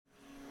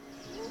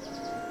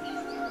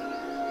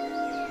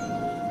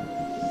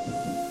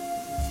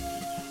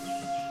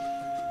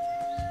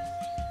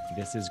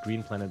This is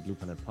Green Planet, Blue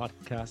Planet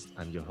podcast.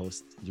 I'm your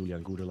host,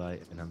 Julian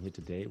Gudelai, and I'm here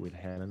today with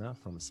Helena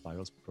from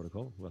Spirals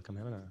Protocol. Welcome,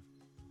 Helena.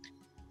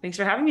 Thanks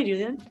for having me,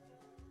 Julian.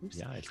 Oops.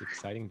 Yeah, it's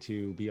exciting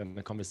to be on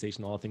the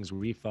conversation, all things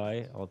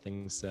refi, all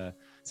things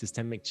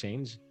systemic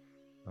change.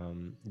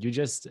 You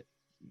just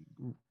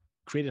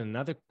created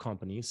another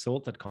company,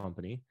 sold that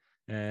company,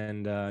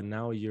 and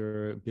now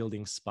you're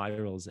building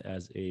Spirals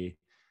as a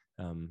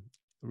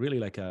really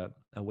like a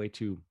way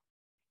to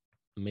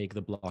make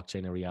the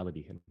blockchain a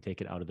reality and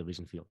take it out of the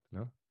vision field,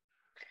 no?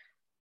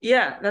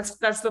 Yeah,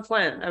 that's the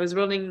plan. I was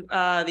running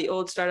the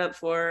old startup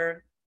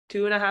for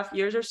 2.5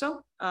 years or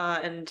so,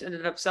 and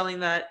ended up selling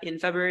that in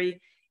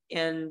February,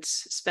 and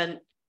spent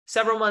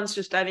several months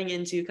just diving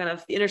into kind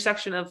of the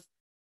intersection of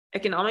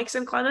economics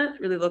and climate,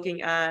 really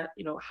looking at,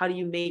 how do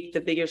you make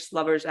the biggest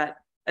levers at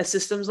a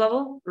systems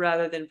level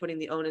rather than putting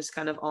the onus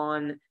kind of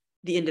on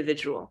the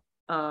individual.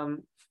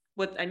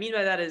 What I mean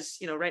by that is,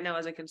 right now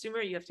as a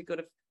consumer, you have to go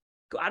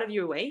out of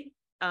your way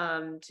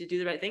to do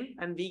the right thing.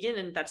 I'm vegan,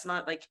 and that's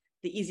not like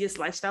the easiest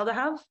lifestyle to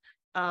have.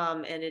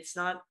 And it's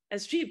not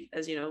as cheap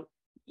as,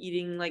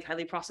 eating like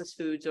highly processed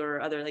foods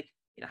or other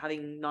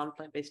having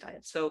non-plant-based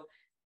diets. So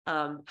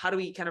how do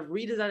we kind of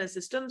redesign a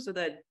system so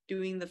that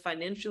doing the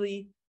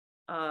financially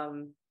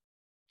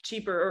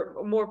cheaper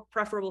or more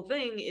preferable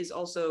thing is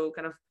also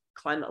kind of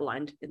climate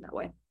aligned in that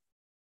way?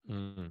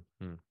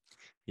 Mm-hmm.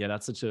 Yeah,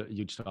 that's such a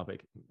huge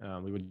topic.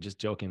 We were just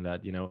joking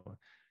that,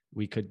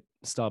 we could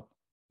stop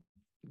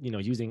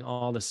using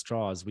all the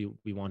straws we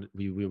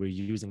were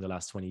using the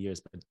last 20 years,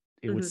 but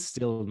it would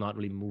still not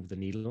really move the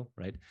needle,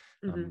 right?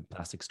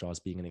 Plastic straws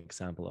being an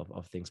example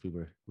of things we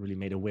were really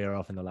made aware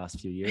of in the last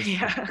few years.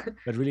 Yeah.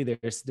 But really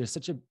there's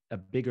such a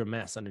bigger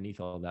mess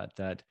underneath all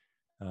that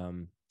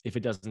if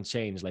it doesn't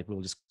change, like we'll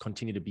just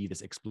continue to be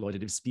this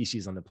exploitative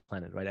species on the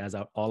planet, right? As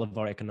all of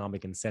our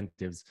economic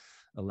incentives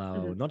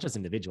allow not just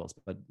individuals,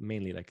 but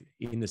mainly like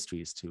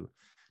industries to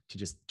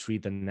just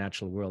treat the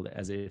natural world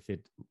as if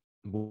it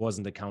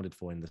wasn't accounted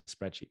for in the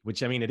spreadsheet,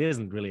 which, I mean, it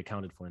isn't really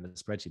accounted for in the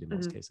spreadsheet in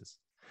most cases.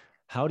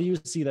 How do you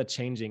see that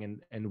changing,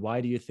 and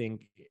why do you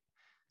think,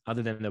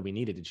 other than that we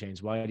needed to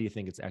change, why do you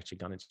think it's actually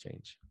going to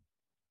change?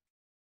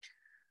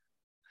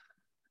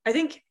 I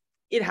think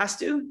it has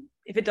to.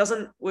 If it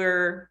doesn't,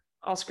 we're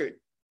all screwed.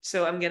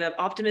 So I'm going to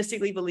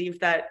optimistically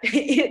believe that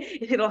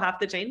it'll have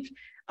to change.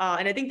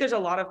 And I think there's a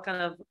lot of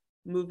kind of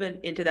movement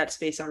into that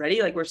space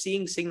already. Like, we're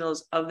seeing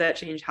signals of that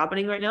change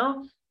happening right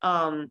now.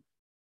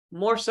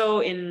 More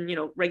so in,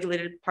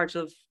 regulated parts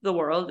of the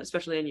world,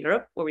 especially in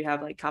Europe, where we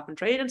have like cap and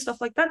trade and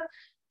stuff like that.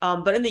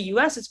 But in the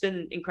US, it's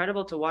been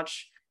incredible to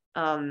watch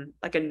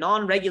like a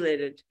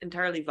non-regulated,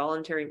 entirely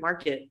voluntary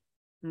market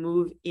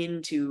move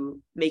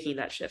into making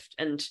that shift.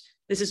 And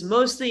this is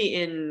mostly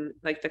in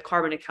like the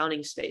carbon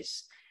accounting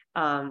space,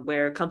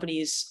 where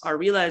companies are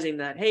realizing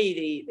that,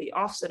 hey, they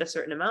offset a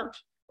certain amount,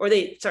 or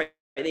they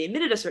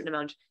emitted a certain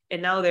amount,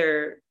 and now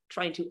they're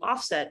trying to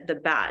offset the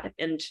bad.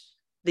 And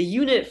the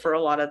unit for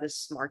a lot of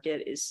this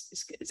market is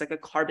like a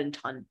carbon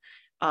ton.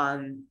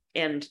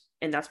 And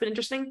that's been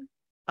interesting.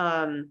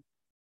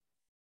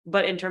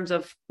 But in terms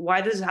of why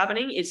this is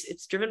happening,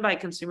 it's driven by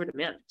consumer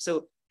demand.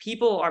 So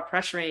people are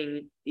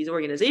pressuring these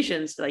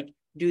organizations to like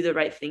do the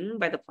right thing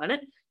by the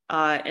planet.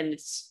 And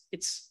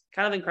it's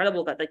kind of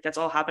incredible that like that's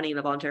all happening in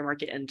the voluntary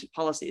market, and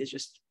policy is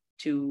just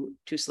too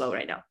slow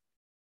right now.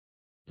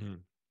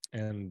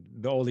 And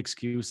the old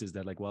excuse is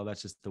that, like, well,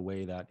 that's just the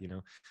way that,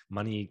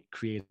 money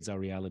creates our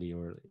reality,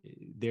 or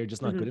they're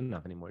just not good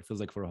enough anymore. It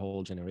feels like for a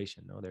whole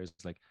generation, no, there's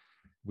like,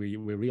 we're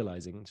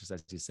realizing, just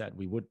as you said,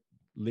 we would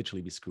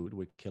literally be screwed.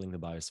 We're killing the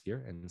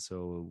biosphere. And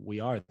so we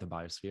are the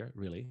biosphere,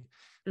 really.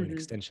 We're an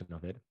extension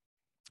of it.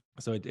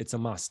 So it's a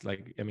must.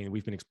 Like, I mean,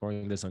 we've been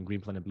exploring this on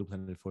Green Planet, Blue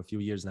Planet for a few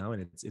years now.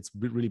 And it's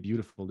really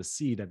beautiful to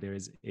see that there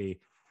is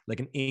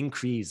an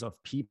increase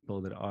of people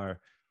that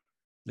are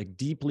like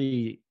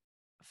deeply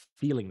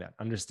feeling that,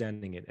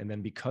 understanding it, and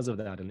then because of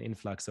that, an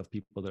influx of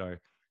people that are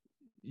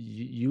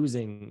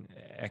using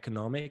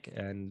economic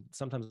and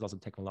sometimes also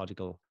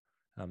technological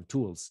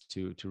tools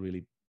to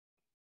really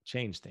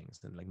change things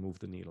and like move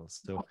the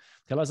needles. So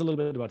tell us a little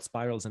bit about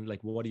Spirals and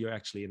like what you're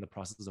actually in the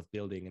process of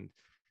building,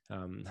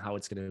 and how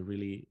it's going to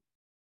really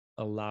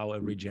allow a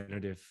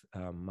regenerative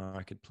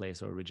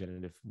marketplace or a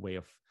regenerative way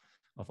of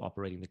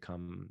operating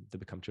to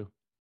become true.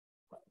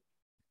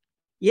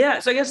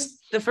 Yeah, so I guess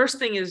the first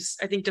thing is,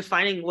 I think,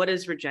 defining what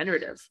is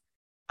regenerative.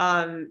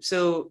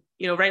 So,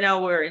 right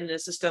now we're in a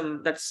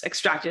system that's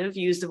extractive.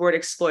 You used the word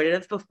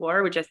exploitative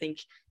before, which I think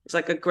is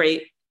like a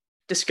great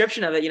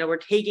description of it. We're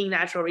taking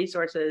natural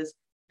resources,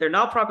 they're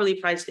not properly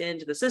priced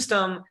into the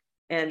system,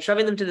 and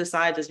shoving them to the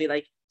sides as we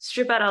like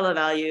strip out all the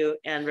value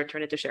and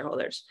return it to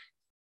shareholders.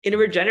 In a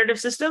regenerative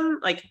system,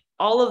 like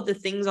all of the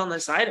things on the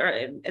side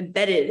are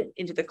embedded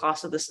into the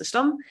cost of the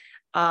system.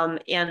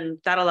 And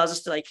that allows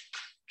us to like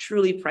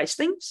truly price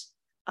things.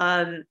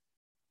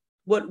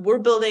 What we're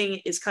building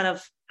is kind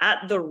of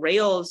at the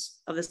rails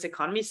of this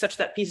economy such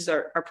that pieces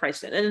are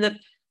priced in. And the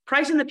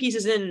pricing the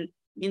pieces in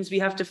means we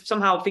have to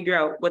somehow figure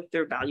out what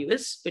their value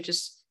is, which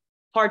is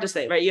hard to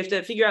say, right? You have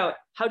to figure out,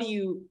 how do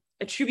you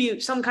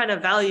attribute some kind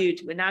of value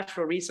to a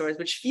natural resource,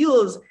 which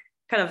feels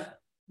kind of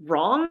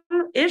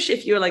wrong-ish.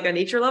 If you're like a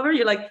nature lover,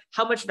 you're like,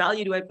 how much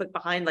value do I put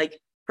behind like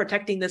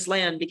protecting this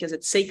land because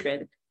it's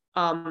sacred?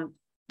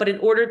 But in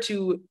order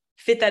to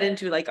fit that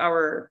into like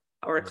our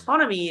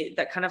economy,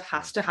 that kind of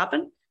has to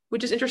happen,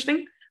 which is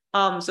interesting.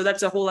 So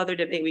that's a whole other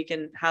debate we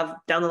can have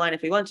down the line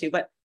if we want to.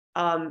 But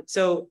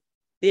so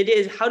the idea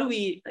is, how do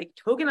we like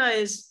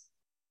tokenize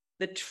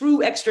the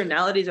true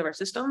externalities of our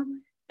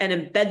system and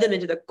embed them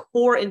into the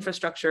core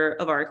infrastructure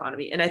of our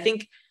economy? And I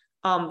think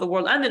the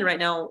world I'm in right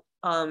now,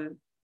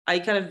 I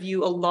kind of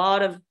view a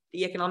lot of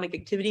the economic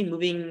activity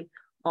moving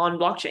on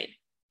blockchain.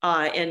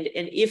 And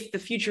if the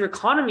future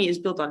economy is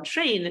built on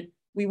chain,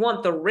 we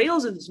want the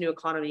rails of this new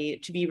economy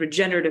to be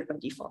regenerative by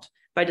default,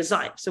 by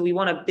design. So we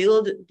want to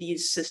build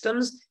these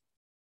systems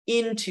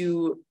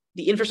into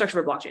the infrastructure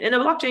of a blockchain. And a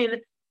blockchain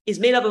is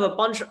made up of a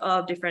bunch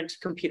of different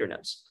computer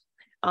nodes.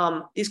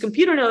 These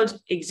computer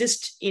nodes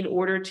exist in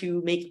order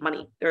to make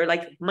money. They're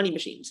like money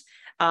machines.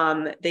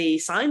 They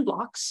sign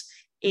blocks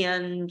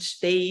and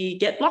they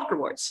get block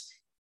rewards.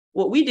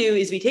 What we do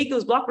is we take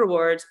those block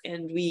rewards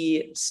and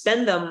we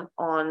spend them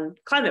on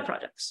climate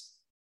projects.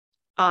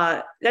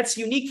 That's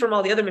unique from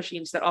all the other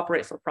machines that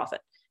operate for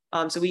profit.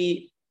 So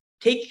we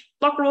take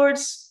block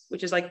rewards,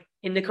 which is like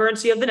in the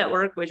currency of the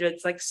network, which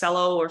it's like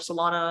Celo or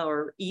Solana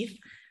or ETH,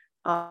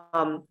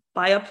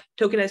 buy up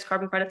tokenized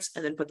carbon credits,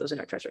 and then put those in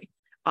our treasury.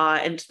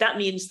 And that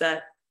means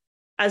that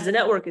as the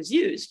network is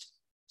used,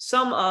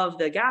 some of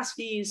the gas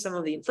fees, some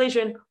of the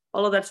inflation,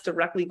 all of that's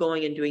directly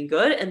going and doing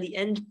good. And the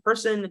end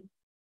person,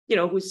 you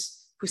know,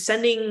 who's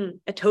sending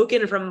a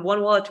token from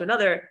one wallet to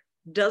another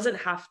doesn't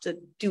have to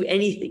do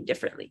anything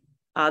differently.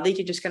 They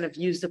could just kind of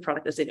use the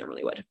product as they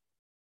normally would.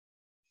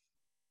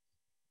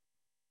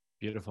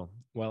 Beautiful.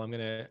 Well, I'm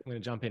gonna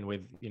jump in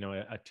with, you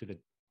know, to the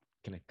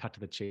kind of cut to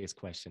the chase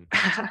question.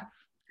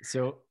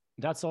 So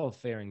that's all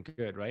fair and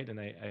good, right? And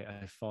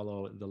I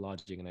follow the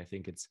logic, and I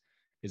think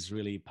it's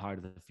really part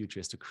of the future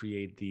is to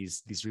create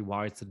these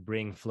rewards that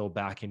bring flow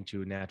back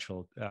into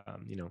natural,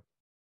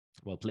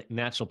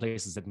 natural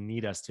places that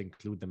need us to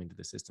include them into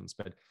the systems.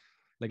 But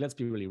like, let's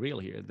be really real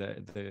here.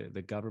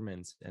 The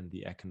governments and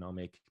the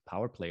economic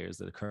power players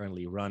that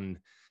currently run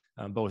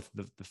both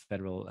the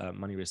federal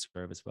money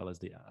reserve as well as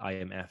the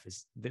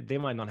IMF, they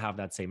might not have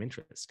that same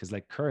interest, because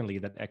like currently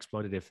that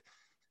exploitative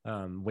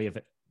way of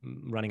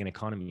running an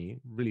economy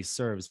really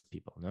serves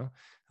people, no?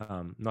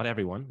 Not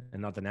everyone,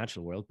 and not the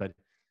natural world, but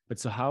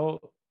so how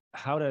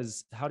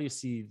do you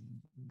see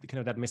kind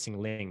of that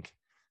missing link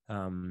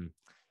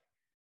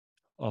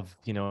of,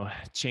 you know,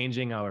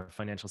 changing our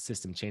financial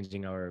system,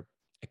 changing our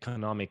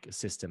economic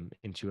system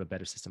into a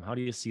better system? How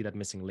do you see that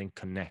missing link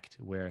connect,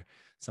 where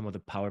some of the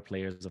power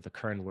players of the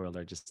current world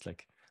are just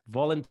like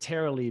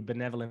voluntarily,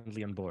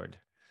 benevolently on board?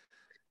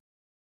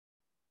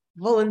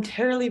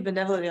 Voluntarily,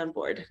 benevolently on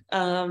board.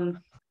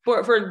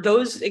 For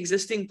those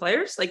existing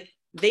players, like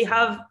they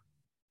have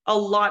a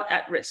lot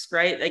at risk,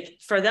 right? Like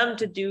for them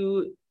to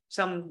do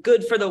some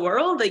good for the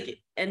world, like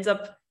ends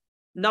up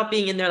not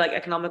being in their like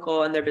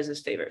economical and their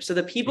business favor. So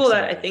the people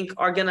that I think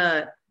are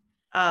gonna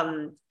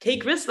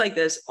take risks like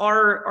this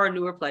are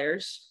newer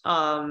players.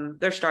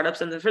 They're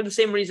startups, and for the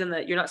same reason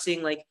that you're not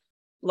seeing like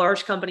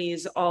large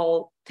companies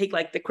all take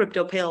like the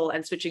crypto pill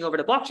and switching over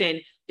to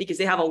blockchain, because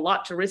they have a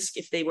lot to risk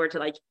if they were to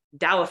like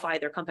DAOify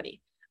their company,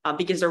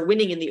 because they're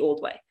winning in the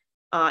old way.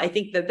 I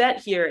think the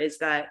bet here is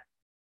that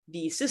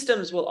the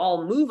systems will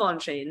all move on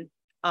chain,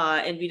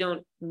 and we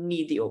don't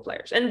need the old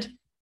players. And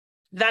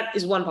that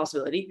is one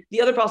possibility.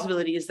 The other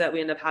possibility is that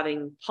we end up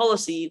having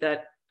policy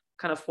that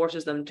kind of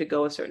forces them to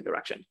go a certain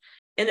direction.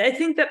 And I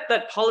think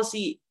that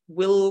policy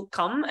will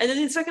come. And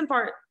then the second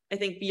part, I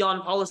think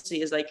beyond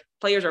policy, is like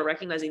players are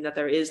recognizing that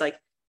there is like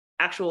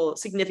actual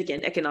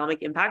significant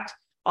economic impact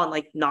on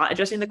like not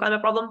addressing the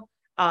climate problem.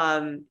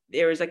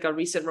 There was like a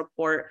recent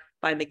report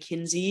by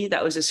McKinsey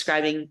that was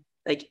describing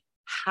like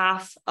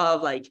half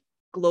of like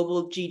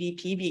global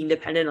GDP being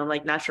dependent on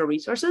like natural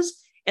resources.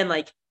 And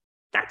like,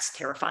 that's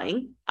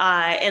terrifying.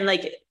 And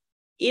like,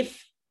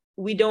 if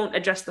we don't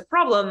address the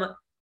problem,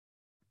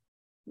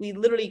 we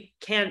literally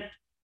can't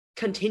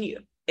continue.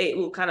 It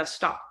will kind of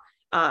stop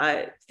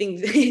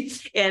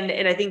things.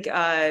 and I think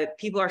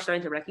people are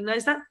starting to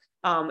recognize that.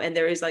 And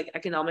there is like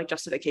economic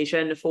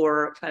justification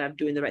for kind of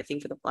doing the right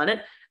thing for the planet.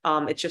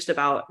 It's just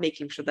about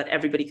making sure that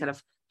everybody kind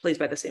of plays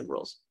by the same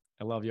rules.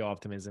 I love your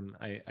optimism.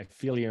 I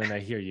feel you and I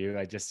hear you.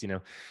 I just, you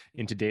know,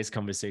 in today's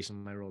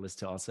conversation, my role is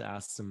to also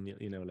ask some,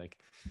 you know, like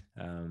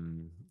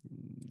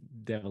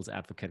devil's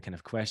advocate kind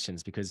of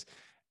questions, because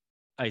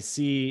I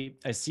see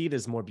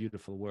this more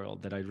beautiful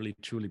world that I really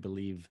truly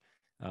believe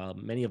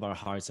many of our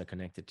hearts are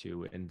connected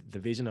to. And the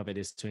vision of it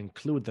is to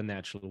include the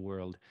natural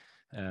world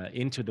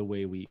into the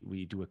way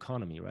we do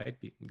economy, right?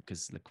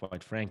 Because like,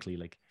 quite frankly,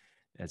 like,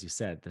 as you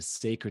said, the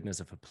sacredness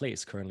of a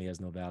place currently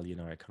has no value in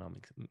our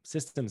economic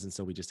systems. And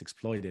so we just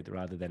exploit it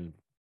rather than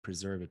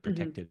preserve it,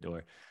 protect it,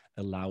 or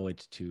allow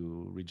it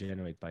to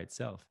regenerate by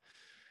itself.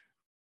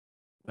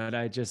 But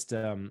I just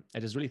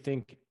really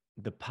think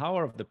the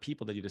power of the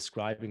people that you're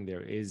describing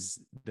there is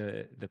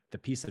the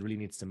piece that really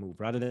needs to move,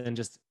 rather than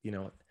just, you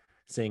know,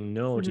 saying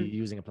no to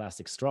using a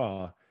plastic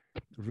straw,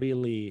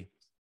 really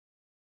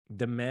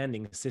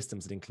demanding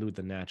systems that include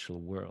the natural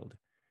world.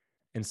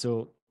 And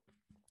so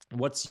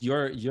what's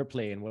your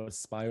play, and what's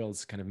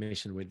Spiral's kind of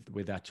mission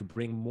with that, to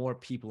bring more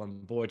people on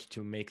board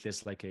to make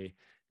this like a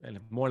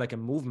more like a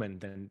movement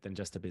than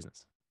just a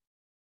business?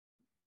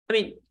 I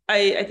mean,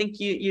 I think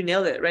you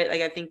nailed it, right?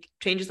 Like, I think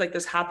changes like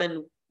this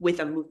happen with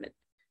a movement,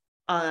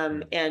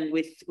 and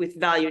with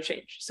value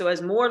change. So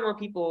as more and more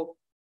people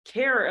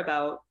care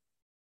about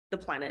the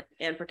planet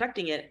and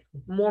protecting it,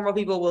 more and more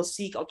people will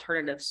seek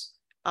alternatives.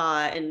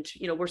 And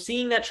you know, we're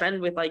seeing that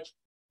trend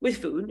with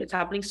food. It's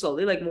happening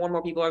slowly. Like, more and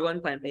more people are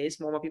going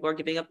plant-based, more and more people are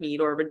giving up meat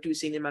or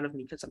reducing the amount of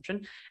meat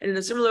consumption. And in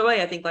a similar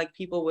way, I think like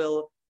people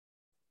will,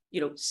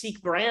 you know,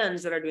 seek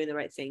brands that are doing the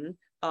right thing,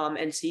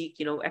 and seek,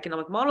 you know,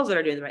 economic models that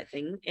are doing the right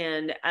thing.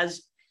 And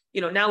as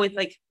you know, now with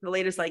like the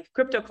latest like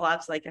crypto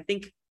collapse, like I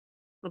think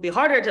it'll be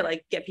harder to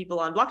like get people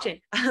on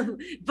blockchain,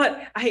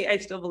 but I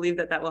still believe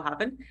that that will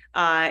happen,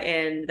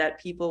 and that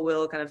people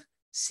will kind of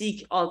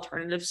seek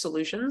alternative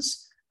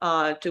solutions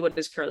to what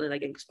is currently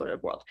like an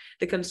exploitative world.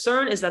 The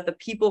concern is that the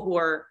people who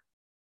are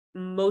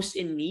most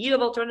in need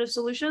of alternative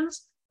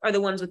solutions are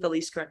the ones with the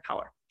least current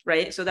power,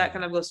 right? So that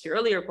kind of goes to your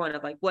earlier point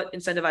of like what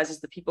incentivizes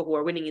the people who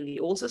are winning in the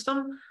old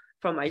system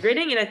from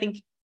migrating. And I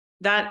think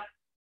that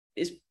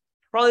is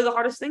probably the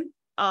hardest thing.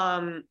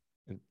 I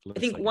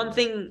think like one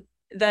thing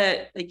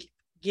that like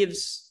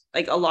gives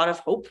like a lot of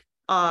hope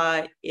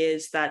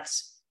is that,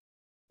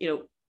 you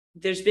know,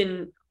 there's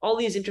been all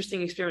these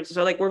interesting experiences.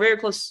 So like we're very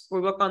close,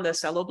 we work on the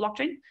Celo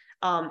blockchain,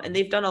 and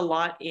they've done a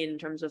lot in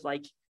terms of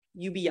like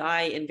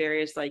UBI and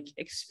various like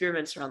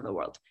experiments around the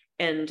world.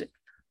 And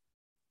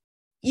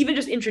even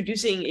just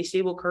introducing a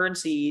stable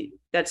currency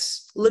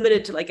that's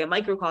limited to like a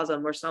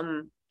microcosm or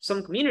some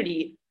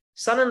community,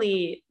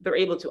 suddenly they're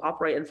able to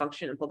operate and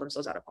function and pull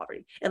themselves out of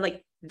poverty. And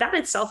like that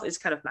itself is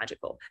kind of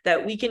magical,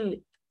 that we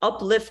can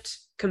uplift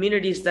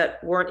communities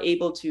that weren't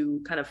able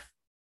to kind of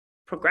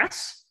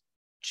progress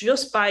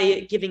just by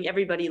giving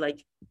everybody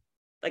like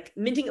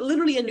minting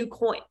literally a new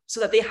coin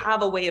so that they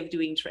have a way of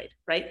doing trade,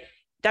 right?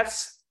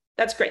 That's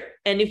great.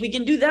 And if we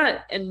can do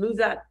that and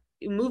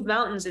move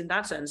mountains in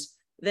that sense,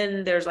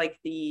 then there's like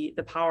the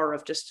power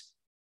of just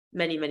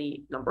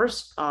many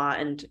numbers,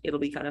 and it'll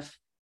be kind of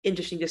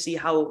interesting to see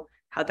how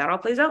that all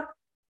plays out.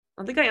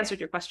 I don't think I answered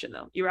your question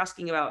though. You were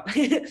asking about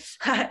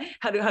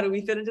how do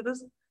we fit into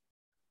this?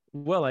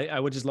 Well, I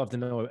would just love to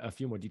know a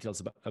few more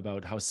details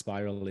about how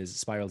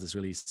Spirals is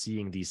really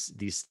seeing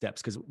these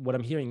steps, because what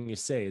I'm hearing you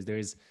say is there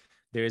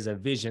is a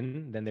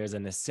vision, then there's a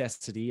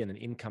necessity and an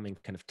incoming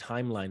kind of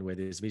timeline where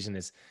this vision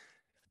is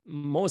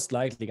most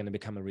likely going to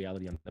become a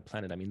reality on the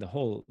planet. I mean, the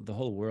whole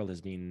world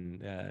has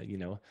been, you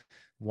know,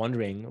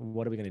 wondering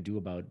what are we going to do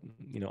about,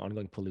 you know,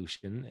 ongoing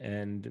pollution,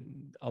 and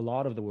a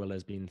lot of the world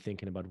has been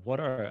thinking about what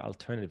are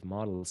alternative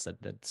models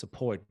that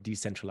support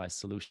decentralized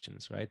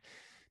solutions, right?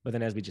 But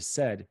then, as we just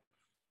said,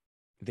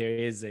 there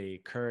is a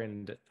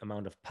current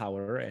amount of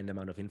power and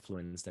amount of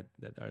influence that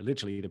are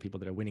literally the people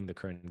that are winning the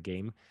current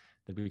game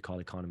that we call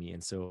economy.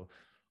 And so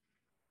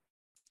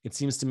it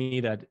seems to me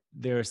that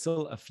there are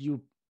still a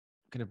few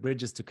kind of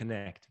bridges to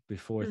connect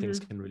before things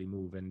can really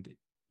move. And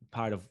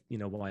part of, you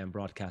know, why I'm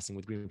broadcasting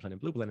with Green Planet,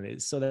 Blue Planet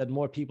is so that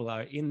more people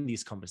are in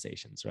these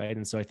conversations, right?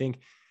 And so I think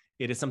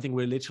it is something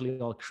we're literally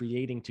all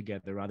creating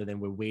together rather than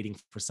we're waiting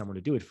for someone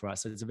to do it for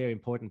us. So it's a very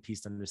important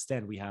piece to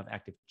understand. We have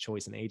active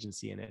choice and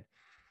agency in it.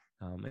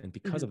 And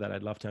because of that,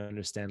 I'd love to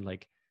understand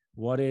like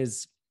what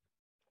is,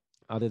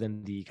 other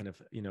than the kind of,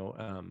 you know,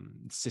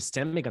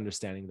 systemic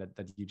understanding that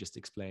you just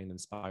explained and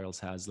Spirals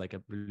has like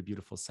a really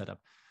beautiful setup.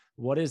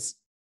 What is,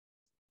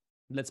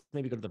 let's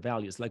maybe go to the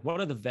values. Like, what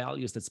are the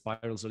values that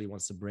Spirals really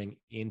wants to bring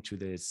into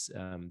this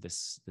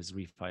this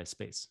refi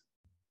space?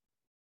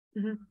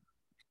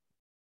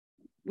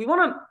 We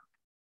want to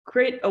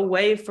create a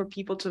way for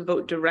people to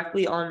vote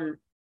directly on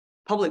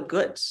public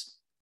goods.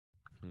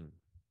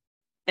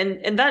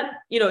 And that,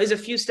 you know, is a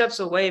few steps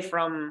away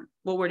from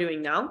what we're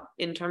doing now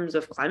in terms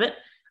of climate.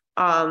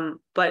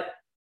 But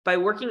by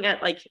working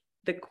at like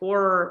the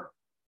core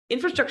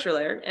infrastructure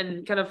layer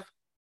and kind of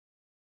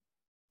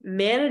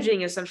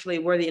managing essentially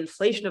where the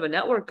inflation of a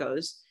network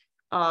goes,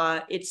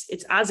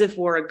 it's as if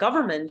we're a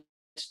government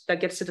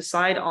that gets to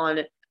decide on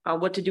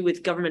what to do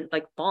with government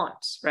like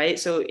bonds, right?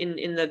 So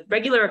in the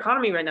regular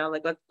economy right now,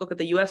 like let's look at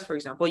the US, for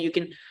example, you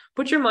can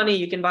put your money,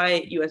 you can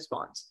buy US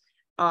bonds.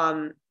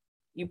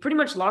 You pretty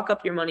much lock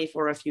up your money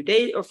for a few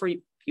days or for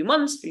a few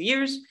months, few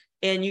years,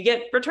 and you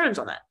get returns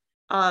on that.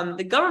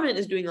 The government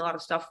is doing a lot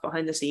of stuff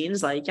behind the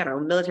scenes, like, you know,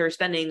 military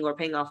spending or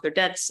paying off their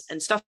debts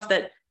and stuff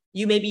that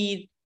you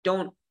maybe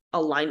don't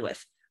align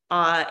with.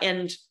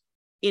 And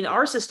in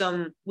our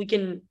system, we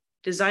can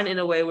design in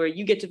a way where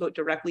you get to vote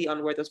directly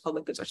on where those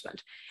public goods are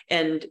spent.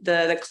 And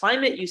the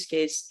climate use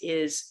case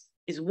is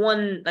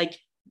one like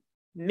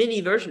mini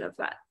version of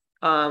that.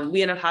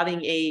 We end up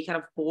having a kind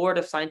of board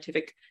of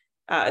scientific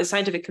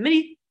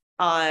committee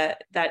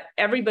that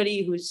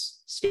everybody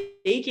who's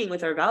staking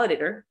with our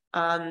validator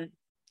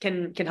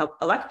can help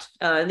elect,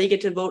 and they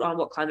get to vote on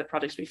what climate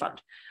projects we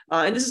fund.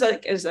 And this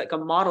is like a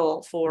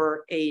model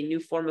for a new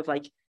form of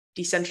like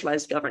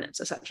decentralized governance,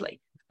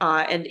 essentially.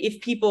 And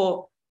if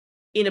people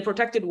in a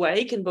protected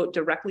way can vote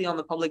directly on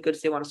the public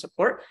goods they want to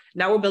support,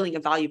 now we're building a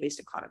value-based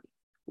economy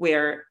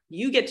where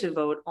you get to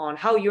vote on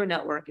how your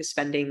network is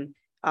spending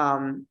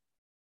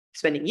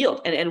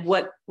yield and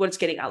what's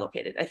getting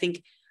allocated. I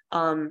think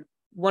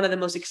one of the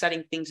most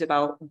exciting things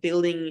about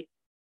building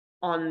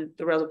on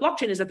the rails of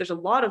blockchain is that there's a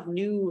lot of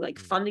new like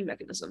funding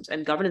mechanisms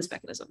and governance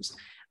mechanisms.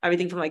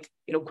 Everything from like,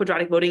 you know,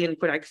 quadratic voting and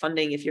quadratic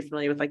funding, if you're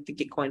familiar with like the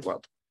Gitcoin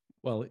world.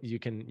 Well, you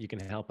can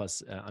help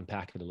us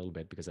unpack it a little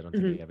bit, because I don't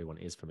think everyone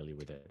is familiar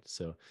with it.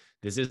 So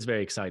this is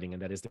very exciting,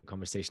 and that is the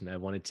conversation I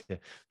wanted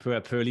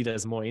to lead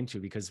us more into,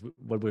 because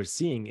what we're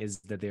seeing is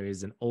that there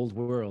is an old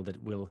world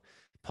that will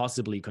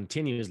possibly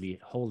continuously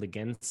hold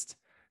against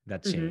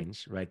that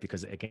change, right?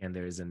 Because again,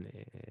 there is an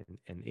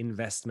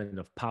investment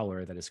of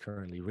power that is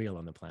currently real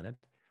on the planet,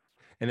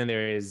 and then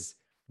there is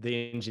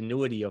the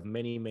ingenuity of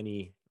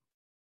many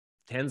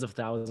tens of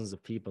thousands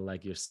of people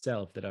like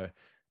yourself that are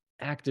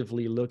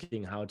actively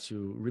looking how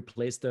to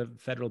replace the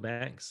federal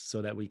banks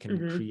so that we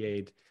can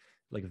create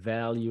like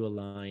value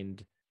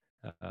aligned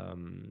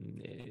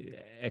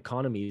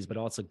economies, but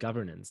also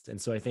governance. And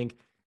so I think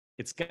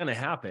it's going to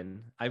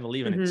happen. I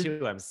believe in it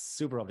too. I'm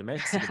super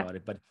optimistic about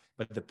it, but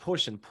the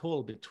push and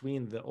pull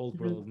between the old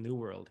world, new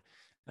world,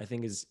 I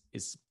think is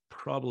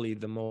probably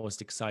the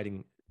most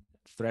exciting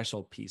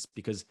threshold piece,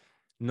 because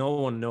no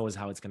one knows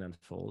how it's going to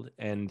unfold.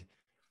 And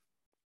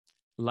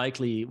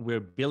likely we're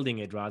building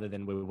it rather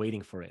than we're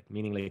waiting for it,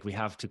 meaning like we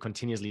have to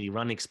continuously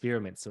run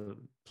experiments. So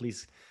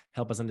please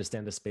help us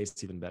understand the space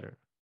even better.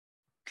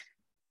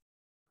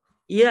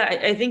 Yeah,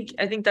 I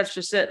think that's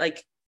just it.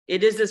 Like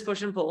it is this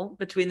push and pull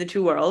between the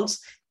two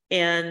worlds,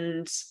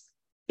 and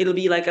it'll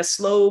be like a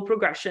slow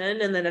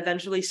progression, and then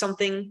eventually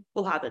something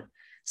will happen,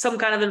 some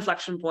kind of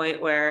inflection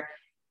point where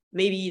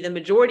maybe the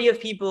majority of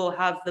people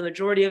have the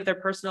majority of their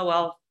personal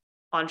wealth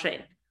on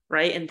chain,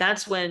 right? And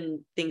that's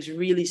when things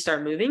really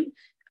start moving.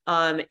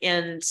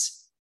 And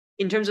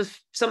in terms of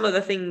some of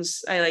the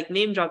things I like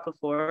name dropped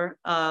before,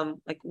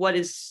 like what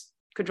is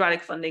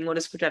quadratic funding, what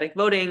is quadratic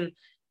voting,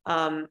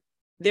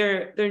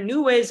 there are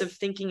new ways of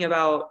thinking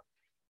about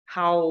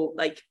how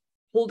like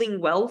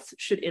holding wealth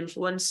should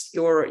influence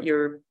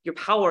your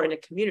power in a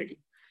community.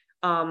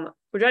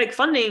 Quadratic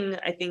funding,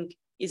 I think,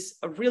 is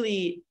a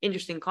really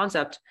interesting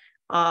concept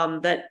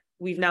that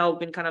we've now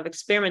been kind of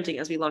experimenting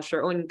as we launched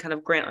our own kind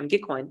of grant on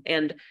Gitcoin.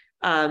 And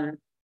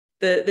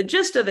the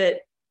gist of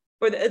it,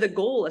 or the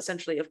goal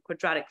essentially of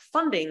quadratic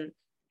funding,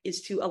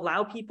 is to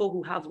allow people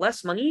who have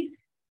less money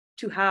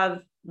to have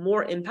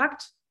more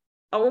impact,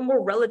 or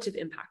more relative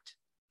impact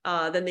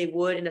than they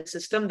would in a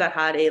system that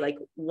had a like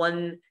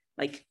 $1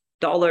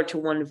 to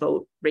 1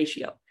 vote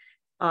ratio.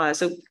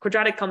 So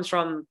quadratic comes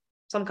from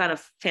some kind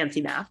of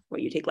fancy math where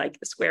you take like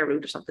the square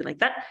root or something like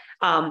that.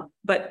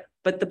 But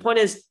the point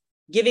is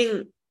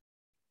let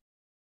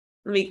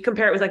me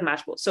compare it with like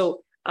match pool.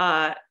 So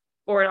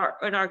or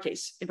in our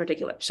case in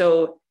particular.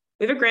 So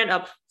we have a grant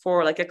up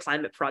for like a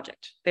climate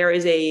project. There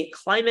is a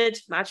climate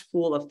match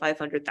pool of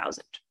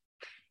 500,000.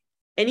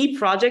 Any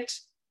project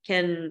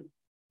can,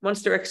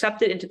 once they're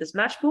accepted into this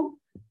match pool,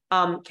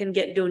 can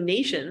get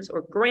donations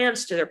or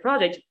grants to their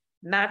project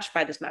matched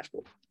by this match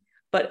pool.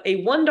 But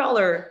a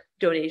 $1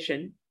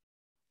 donation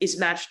is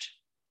matched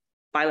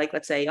by like,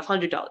 let's say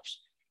 $100.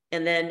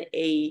 And then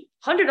a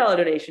 $100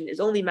 donation is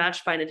only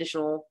matched by an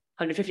additional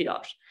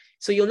 $150.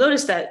 So you'll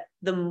notice that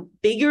the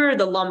bigger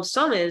the lump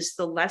sum is,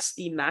 the less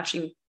the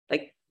matching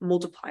like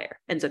multiplier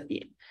ends up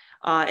being.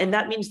 And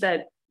that means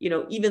that, you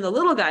know, even the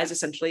little guys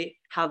essentially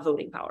have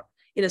voting power.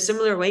 In a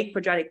similar way,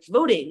 quadratic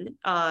voting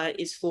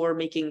is for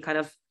making kind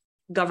of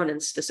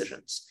governance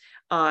decisions.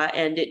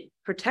 And it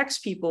protects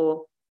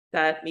people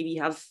that maybe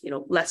have, you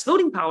know, less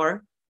voting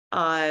power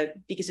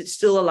because it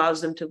still allows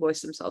them to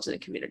voice themselves in a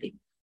community.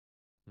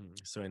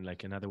 So in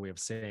like another way of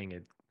saying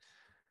it,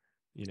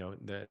 you know,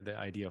 the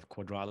idea of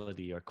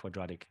quadrality or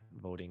quadratic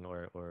voting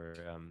or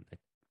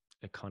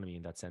economy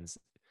in that sense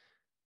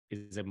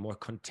is a more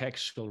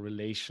contextual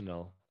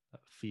relational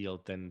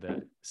field than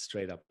the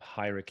straight up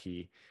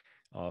hierarchy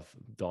of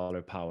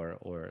dollar power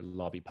or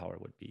lobby power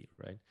would be,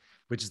 right?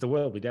 Which is the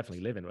world we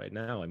definitely live in right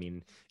now. I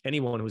mean,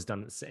 anyone who's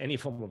done any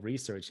form of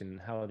research in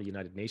how the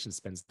United Nations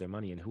spends their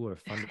money and who are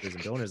funders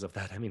and donors of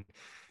that, I mean,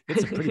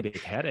 it's a pretty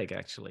big headache,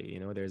 actually.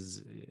 You know,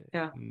 there's,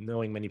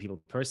 knowing many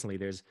people personally,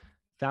 there's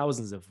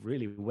thousands of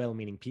really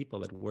well-meaning people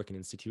that work in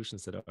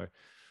institutions that are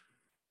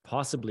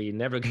possibly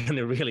never going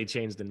to really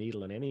change the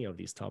needle on any of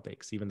these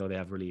topics, even though they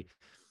have really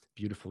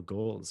beautiful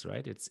goals,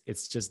 right?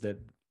 It's just that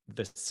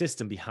the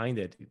system behind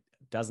it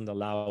doesn't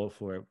allow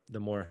for the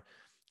more,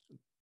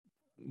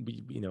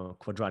 you know,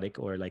 quadratic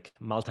or like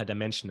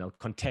multidimensional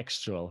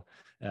contextual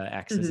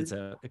axis. It's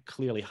a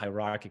clearly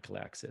hierarchical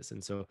axis.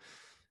 And so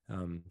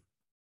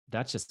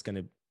that's just going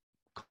to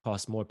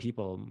cost more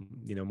people,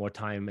 you know, more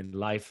time and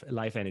life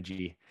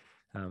energy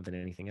than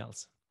anything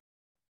else.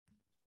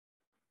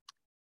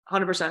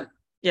 100%.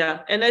 Yeah.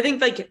 And I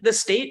think like the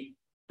state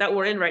that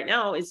we're in right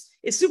now is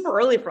super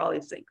early for all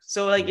these things.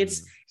 So like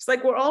it's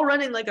like we're all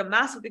running like a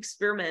massive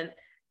experiment,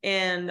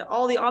 and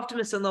all the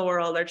optimists in the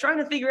world are trying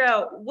to figure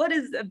out what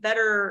is a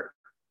better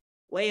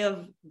way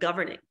of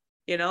governing.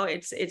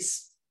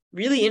 It's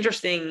really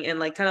interesting and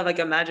like kind of like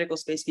a magical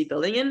space to be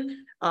building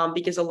in,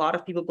 because a lot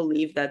of people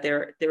believe that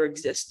there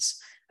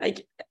exists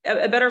like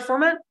a better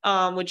format,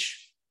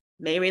 which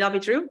may or may not be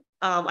true.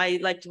 I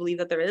like to believe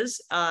that there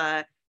is.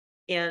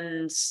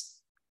 And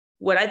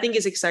what I think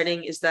is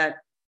exciting is that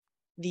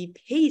the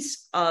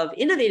pace of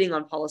innovating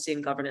on policy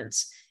and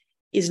governance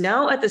is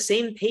now at the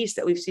same pace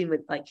that we've seen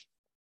with like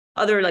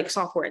other like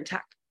software and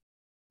tech.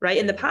 Right.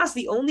 In the past,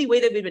 the only way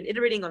that we've been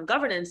iterating on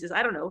governance is,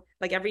 I don't know,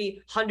 like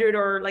every 100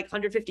 or like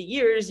 150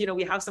 years,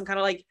 we have some kind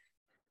of like,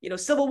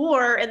 civil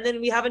war, and then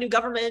we have a new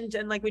government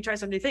and like we try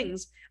some new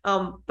things.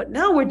 But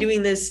now we're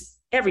doing this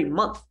every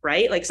month,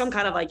 right? Like some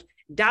kind of like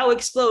DAO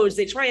explodes,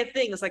 they try a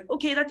thing. It's like,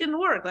 okay, that didn't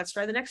work. Let's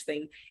try the next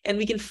thing. And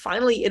we can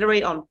finally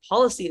iterate on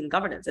policy and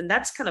governance. And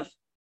that's kind of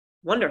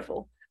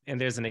wonderful.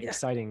 And there's an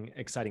exciting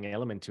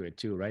element to it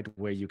too, right?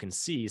 Where you can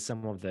see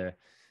some of the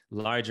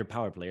larger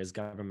power players,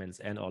 governments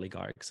and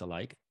oligarchs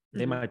alike,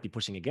 they might be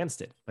pushing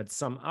against it, but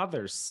some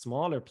other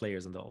smaller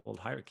players in the old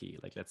hierarchy,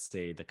 like let's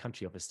say the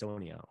country of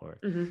Estonia, or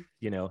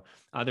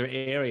other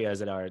areas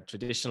that are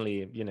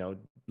traditionally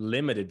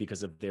limited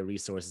because of their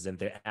resources and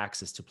their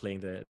access to playing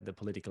the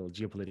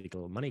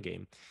geopolitical money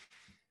game,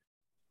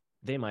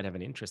 they might have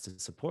an interest to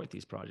support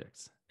these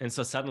projects. And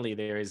so suddenly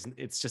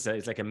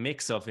it's like a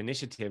mix of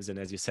initiatives, and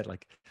as you said,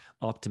 like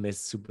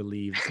optimists who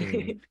believe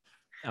in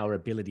our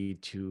ability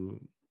to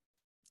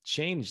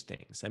change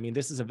things. I mean,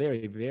 this is a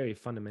very, very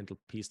fundamental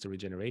piece to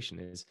regeneration.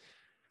 Is,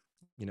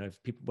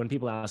 when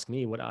people ask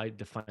me what I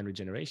define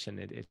regeneration,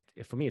 it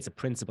for me, it's a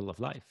principle of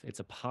life. It's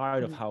a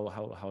part of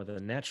how the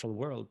natural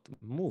world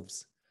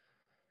moves.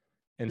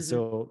 And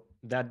so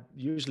that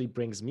usually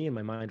brings me in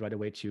my mind right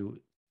away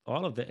to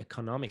all of the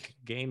economic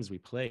games we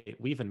play.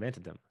 We've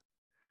invented them.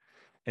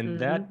 And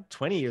that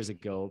 20 years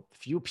ago,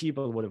 few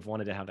people would have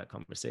wanted to have that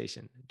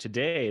conversation.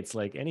 Today, it's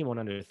like anyone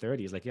under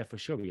 30 is like, yeah, for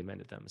sure, we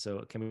invented them.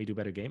 So can we do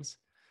better games?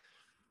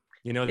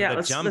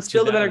 Let's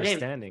build a better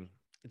game.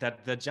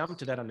 That the jump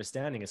to that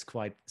understanding is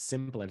quite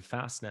simple and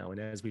fast now.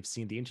 And as we've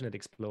seen the internet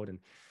explode and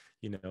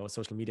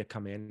social media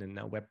come in, and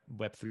now web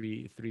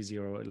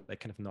 3.0 like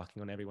kind of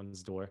knocking on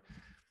everyone's door,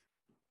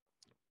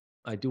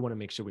 I do want to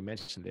make sure we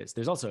mention this.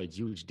 There's also a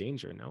huge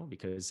danger,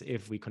 because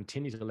if we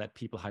continue to let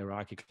people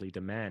hierarchically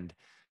demand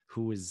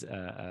who is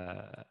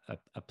a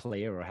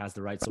player or has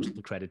the right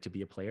social credit to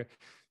be a player,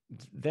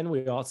 then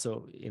we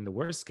also, in the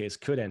worst case,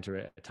 could enter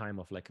a time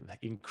of like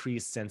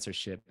increased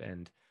censorship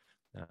and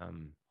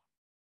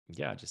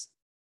just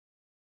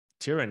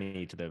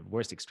tyranny to the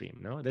worst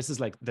extreme. This is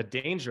like the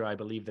danger, I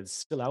believe, that's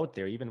still out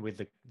there, even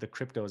with the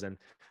cryptos and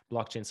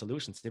blockchain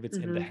solutions. If it's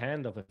in the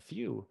hand of a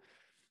few,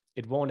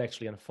 it won't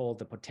actually unfold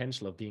the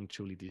potential of being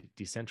truly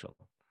decentral.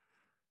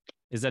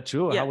 Is that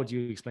true? Yeah. How would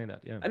you explain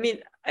that? Yeah. I mean,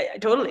 I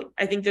totally.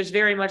 I think there's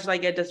very much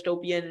like a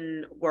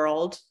dystopian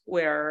world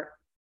where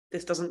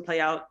this doesn't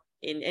play out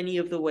in any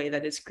of the way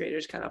that its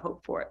creators kind of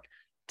hope for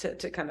it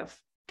to kind of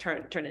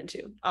turn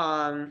into.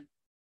 I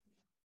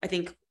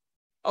think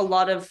a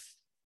lot of,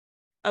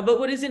 but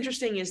what is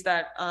interesting is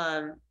that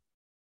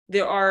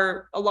there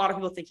are a lot of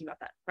people thinking about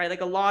that, right?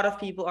 Like a lot of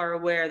people are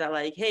aware that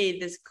like, hey,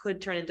 this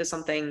could turn into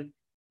something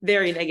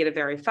very negative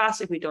very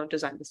fast if we don't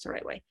design this the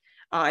right way.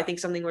 I think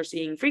something we're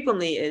seeing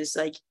frequently is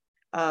like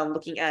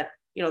looking at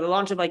the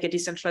launch of like a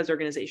decentralized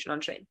organization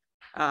on chain,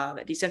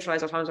 a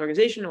decentralized autonomous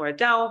organization or a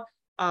DAO.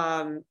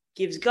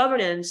 Gives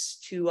governance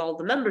to all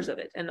the members of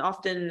it. And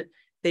often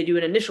they do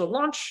an initial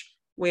launch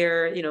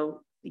where,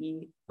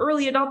 the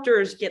early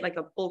adopters get like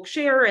a bulk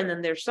share, and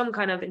then there's some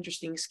kind of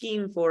interesting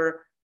scheme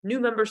for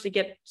new members to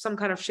get some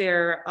kind of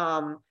share.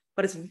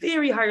 But it's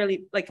very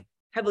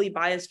heavily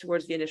biased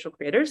towards the initial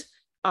creators.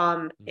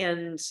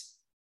 And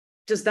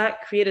does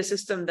that create a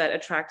system that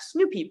attracts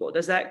new people?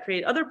 Does that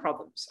create other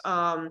problems?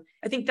 I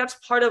think that's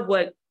part of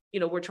what,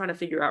 we're trying to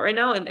figure out right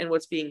now, and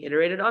what's being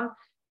iterated on.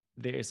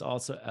 There is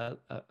also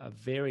a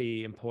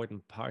very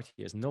important part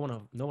here is no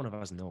one of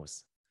us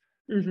knows.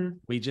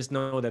 We just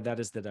know that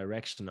is the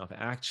direction of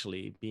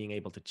actually being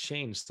able to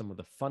change some of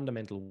the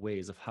fundamental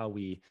ways of how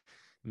we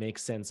make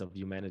sense of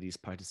humanity's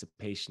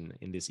participation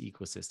in this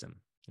ecosystem,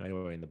 right,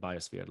 or in the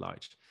biosphere at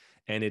large.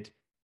 And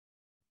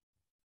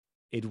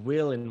it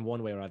will in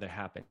one way or other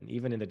happen,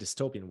 even in the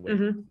dystopian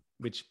way,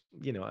 which,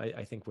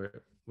 I think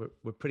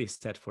we're pretty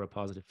set for a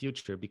positive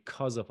future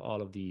because of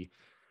all of the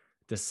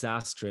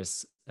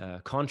disastrous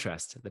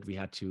contrast that we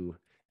had to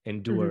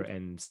endure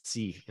and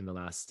see in the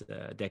last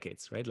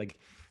decades, right? Like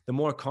the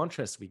more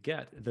contrast we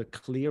get, the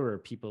clearer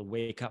people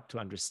wake up to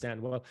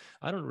understand, well,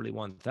 I don't really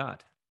want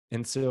that.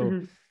 And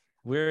so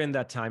we're in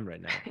that time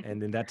right now.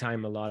 And in that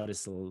time, a lot is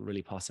still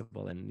really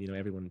possible. And,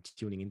 everyone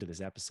tuning into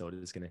this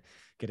episode is going to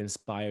get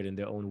inspired in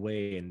their own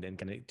way and then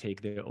kind of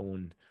take their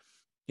own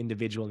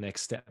individual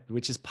next step,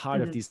 which is part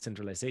of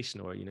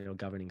decentralization or,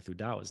 governing through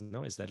DAOs,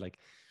 is that like,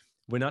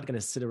 we're not going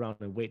to sit around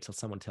and wait till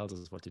someone tells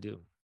us what to do.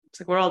 It's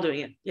like, we're all doing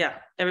it. Yeah.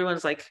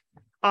 Everyone's like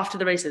off to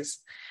the races.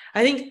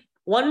 I think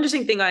one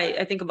interesting thing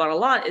I think about a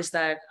lot is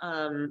that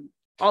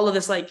all of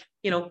this, like,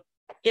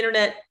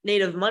 internet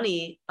native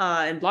money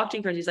and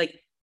blockchain currencies, like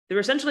they're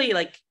essentially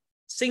like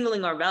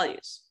signaling our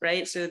values,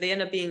 right? So they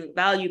end up being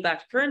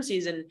value-backed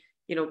currencies, and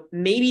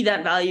maybe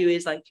that value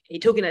is like a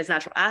tokenized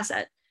natural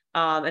asset,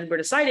 and we're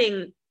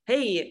deciding,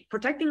 hey,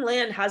 protecting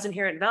land has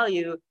inherent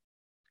value.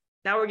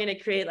 Now we're going to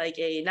create like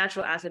a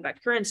natural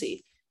asset-backed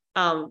currency,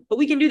 but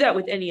we can do that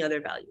with any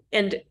other value,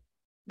 and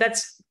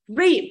that's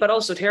great, but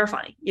also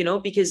terrifying,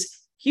 because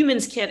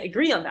humans can't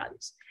agree on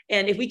values.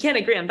 And if we can't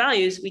agree on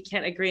values, we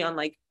can't agree on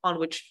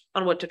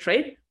what to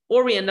trade,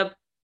 or we end up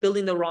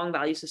building the wrong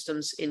value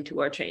systems into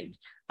our chain.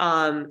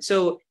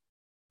 So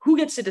who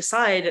gets to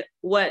decide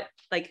what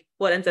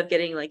ends up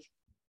getting like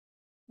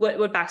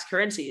what backs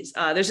currencies?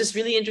 There's this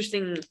really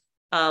interesting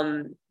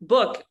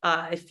book,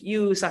 if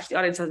you / the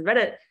audience hasn't read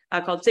it,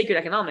 called Sacred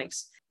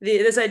Economics.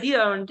 This idea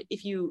around,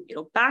 if you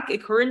back a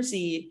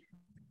currency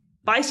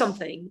by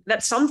something,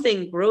 that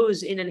something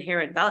grows in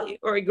inherent value,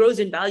 or it grows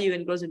in value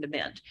and grows in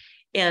demand.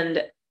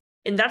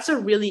 And that's a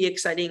really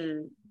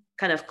exciting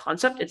kind of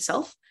concept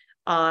itself,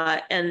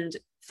 and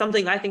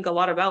something I think a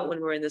lot about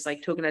when we're in this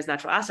like tokenized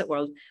natural asset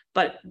world.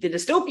 But the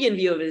dystopian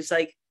view of it is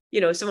like,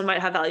 someone might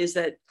have values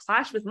that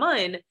clash with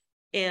mine,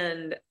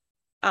 and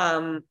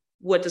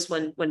what does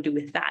one do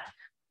with that?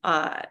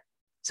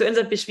 So it ends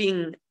up just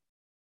being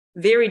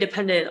very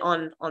dependent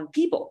on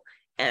people,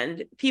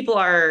 and people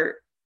are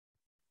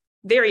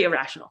very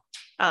irrational.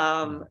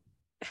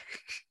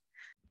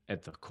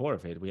 At the core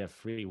of it, we have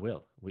free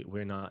will.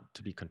 We're not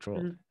to be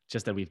controlled. Mm-hmm.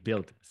 Just that we've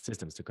built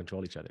systems to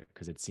control each other,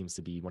 because it seems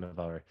to be one of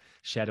our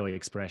shadowy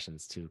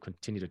expressions to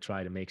continue to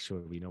try to make sure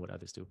we know what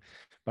others do.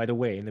 By the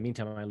way, in the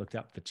meantime, I looked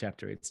up the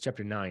chapter. It's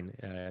chapter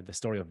 9, The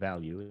Story of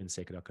Value in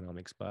Sacred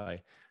Economics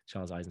by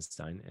Charles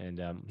Eisenstein.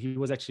 And he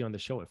was actually on the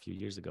show a few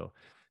years ago.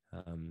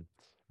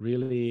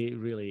 Really,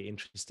 really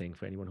interesting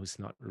for anyone who's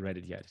not read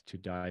it yet to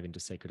dive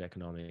into Sacred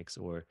Economics,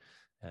 or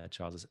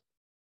Charles's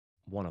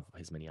one of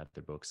his many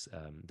other books,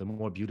 The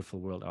More Beautiful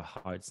World Our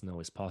Hearts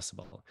Know Is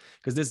Possible.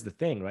 Because this is the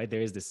thing, right?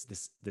 There is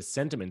this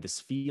sentiment, this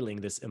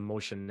feeling, this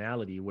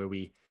emotionality where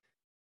we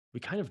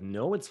kind of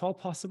know it's all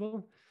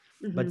possible,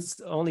 mm-hmm. but it's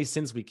only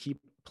since we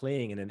keep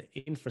playing in an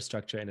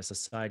infrastructure in a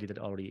society that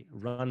already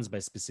runs by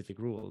specific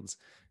rules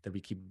that we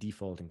keep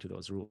defaulting to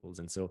those rules.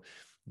 And so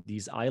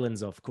these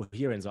islands of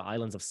coherence, or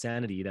islands of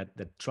sanity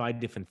that try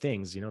different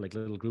things, like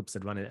little groups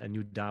that run a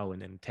new DAO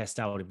and test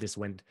out if this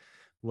went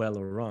well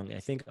or wrong, I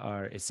think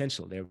are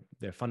essential.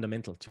 They're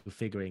fundamental to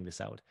figuring this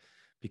out,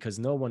 because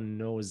no one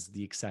knows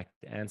the exact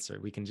answer.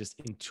 We can just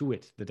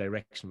intuit the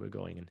direction we're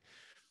going in.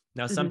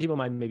 Now, some people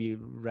might maybe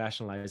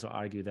rationalize or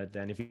argue that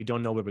then if you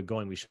don't know where we're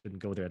going, we shouldn't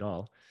go there at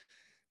all.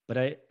 But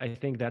I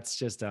think that's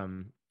just,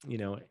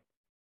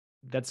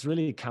 that's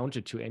really counter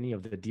to any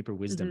of the deeper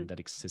wisdom that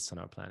exists on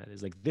our planet.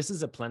 It's like, this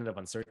is a planet of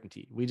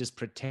uncertainty. We just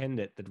pretend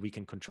that we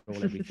can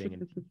control everything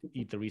and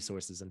eat the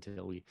resources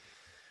until we,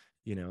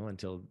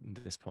 until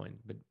this point.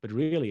 But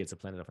really, it's a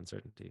planet of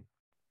uncertainty.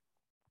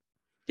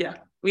 Yeah,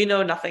 we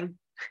know nothing.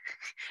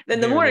 Then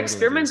the more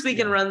experiments we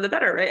can run, the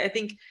better, right? I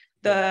think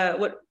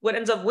what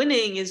ends up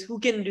winning is who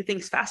can do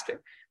things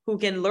faster, who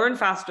can learn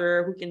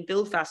faster, who can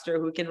build faster,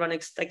 who can run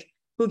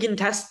who can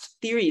test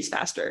theories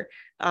faster,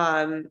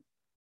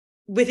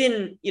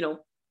 within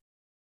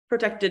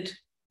protected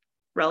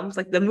realms.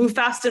 Like the move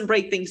fast and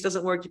break things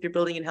doesn't work if you're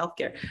building in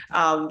healthcare,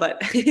 but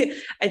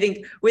I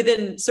think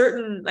within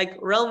certain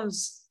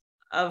realms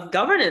of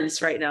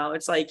governance right now,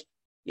 it's like,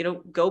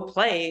 go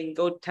play and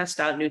go test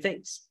out new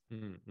things.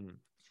 Mm-hmm.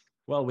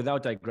 Well,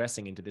 without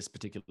digressing into this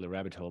particular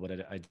rabbit hole, but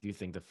I do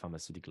think the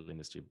pharmaceutical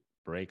industry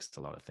breaks a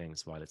lot of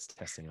things while it's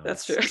testing out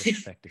its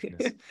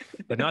effectiveness.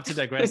 But not to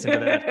digress into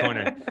that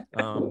corner.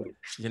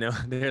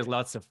 There's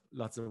lots of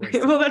ways.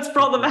 Well, that's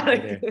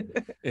problematic.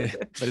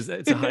 But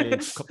it's a highly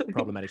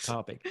problematic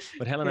topic.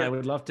 But Helen, I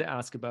would love to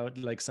ask about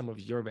some of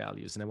your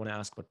values, and I want to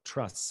ask about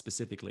trust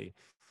specifically,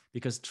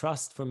 because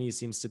trust for me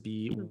seems to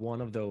be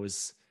one of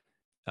those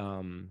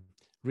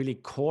really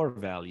core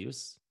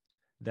values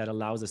that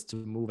allows us to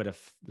move at a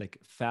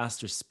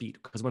faster speed.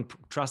 Because when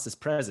trust is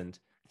present,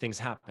 things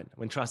happen.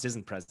 When trust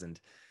isn't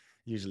present,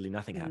 usually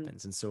nothing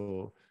happens. And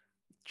so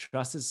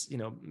trust is,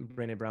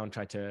 Brené Brown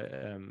tried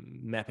to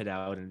map it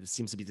out, and it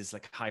seems to be this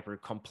hyper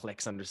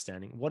complex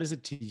understanding. What is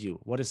it to you?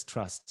 What does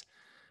trust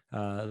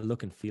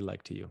look and feel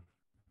like to you?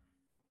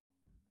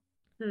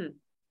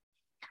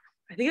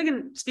 I think I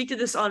can speak to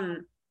this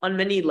on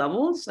many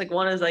levels.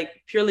 One is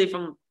purely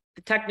from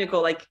the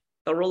technical,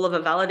 the role of a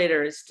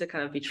validator is to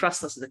kind of be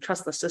trustless, the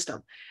trustless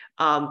system.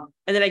 And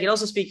then I can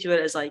also speak to it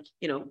as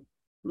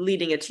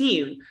leading a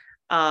team.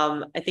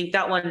 I think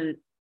that one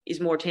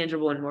is more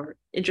tangible and more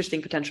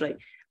interesting potentially.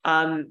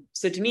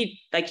 So to me,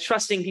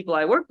 trusting people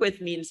I work with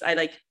means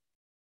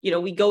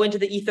we go into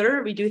the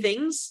ether, we do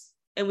things,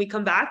 and we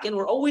come back, and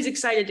we're always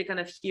excited to kind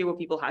of hear what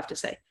people have to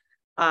say.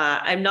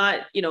 I'm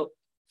not,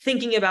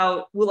 thinking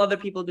about, will other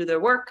people do their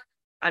work?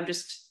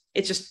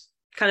 It's just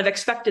kind of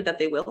expected that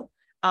they will.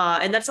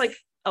 And that's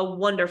a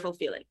wonderful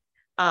feeling.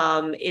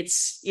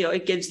 It's,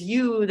 it gives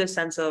you the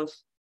sense of,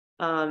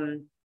 I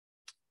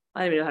don't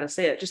even know how to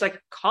say it, just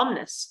like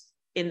calmness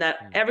in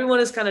that everyone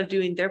is kind of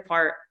doing their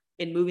part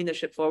in moving the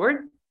ship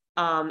forward.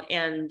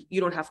 And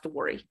you don't have to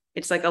worry.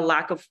 It's like a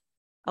lack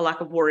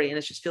of worry, and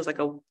it just feels like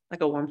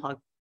a warm hug.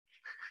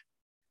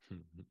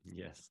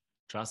 Yes,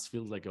 trust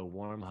feels like a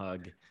warm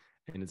hug,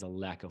 and it's a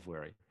lack of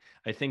worry.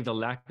 I think the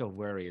lack of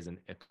worry is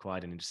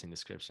quite an interesting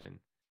description.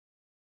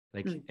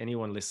 Like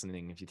anyone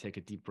listening, if you take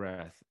a deep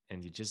breath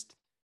and you just,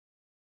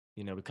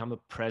 become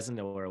present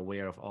or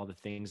aware of all the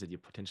things that you're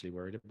potentially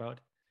worried about,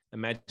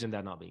 imagine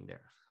that not being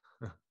there.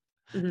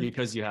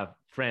 Because you have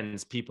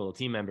friends, people,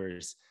 team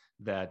members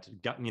that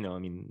got,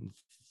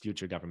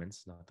 future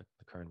governments, not the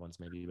current ones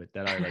maybe, but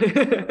that are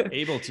like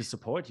able to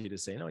support you to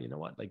say, no, you know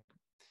what, like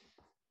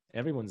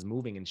everyone's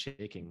moving and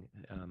shaking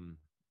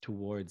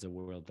towards a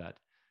world that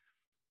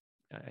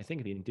I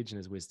think the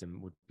indigenous wisdom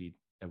would be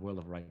a world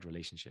of right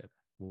relationship,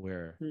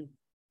 where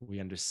we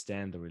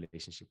understand the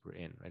relationship we're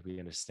in, right? We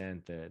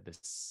understand the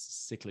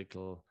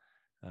cyclical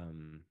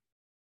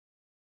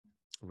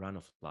run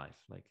of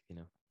life. Like,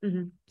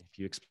 if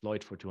you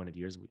exploit for 200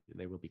 years,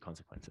 there will be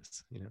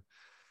consequences,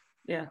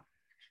 Yeah.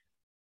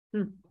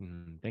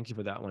 Thank you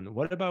for that one.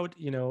 What about,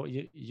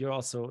 you're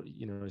also,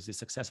 you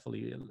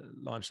successfully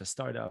launched a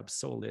startup,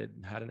 sold it,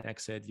 had an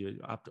exit, you're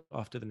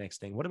off to the next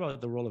thing. What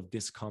about the role of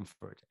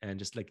discomfort and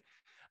just like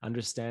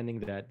understanding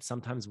that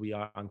sometimes we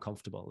are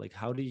uncomfortable? Like,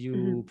 how do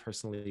you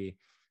personally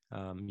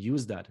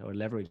use that or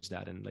leverage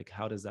that? And like,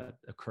 how does that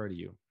occur to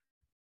you?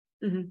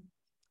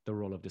 The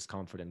role of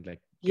discomfort and like,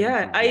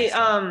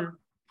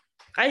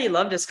 I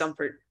love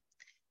discomfort,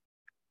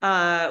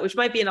 which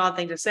might be an odd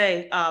thing to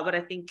say, but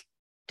I think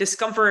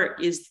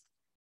discomfort is,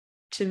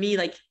 to me,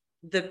 like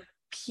the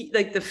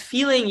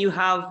feeling you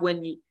have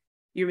when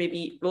you're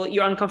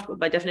you're uncomfortable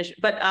by definition,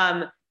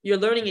 but you're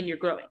learning and you're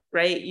growing,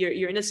 right?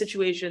 You're in a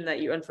situation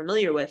that you're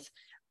unfamiliar with,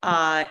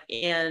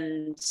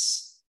 and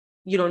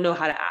you don't know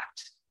how to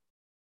act.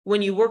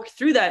 When you work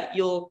through that,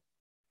 you'll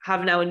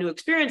have now a new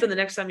experience, and the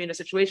next time you're in a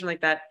situation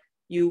like that,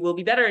 you will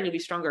be better and you'll be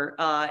stronger.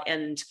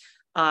 And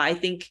I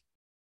think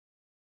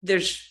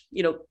there's,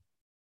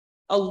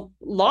 a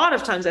lot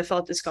of times I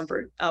felt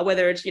discomfort,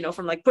 whether it's,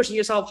 from like pushing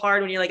yourself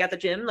hard when you're like at the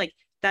gym, like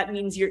that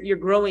means you're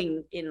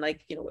growing in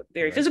like, a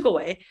very physical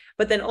way,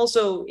 but then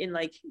also in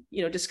like,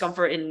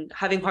 discomfort in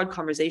having hard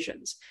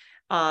conversations.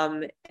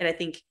 And I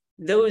think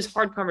those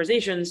hard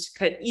conversations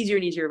get easier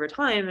and easier over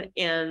time.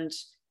 And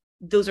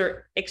those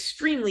are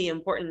extremely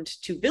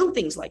important to build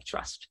things like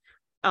trust.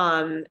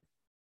 I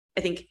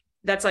think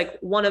that's like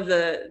one of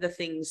the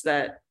things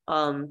that,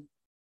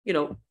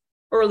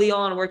 early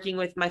on working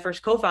with my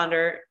first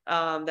co-founder,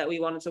 that we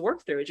wanted to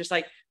work through. It's just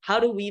like, how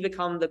do we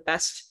become the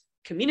best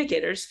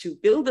communicators to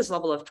build this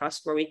level of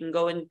trust where we can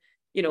go and,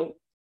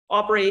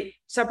 operate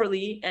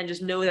separately and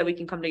just know that we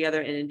can come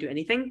together and do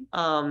anything.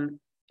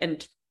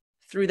 And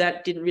through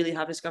that, didn't really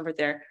have discomfort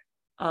there.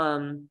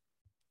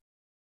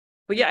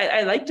 But yeah,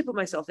 I like to put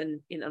myself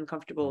in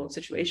uncomfortable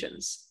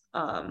situations.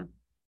 I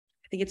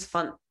think it's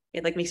fun.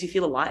 It like makes you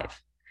feel alive.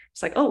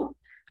 It's like, oh,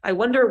 I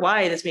wonder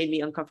why this made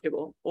me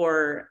uncomfortable,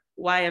 or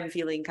why I'm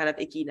feeling kind of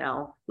icky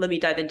now. Let me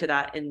dive into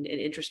that and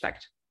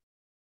introspect.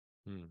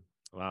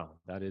 Wow,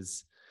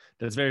 that's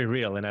very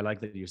real. And I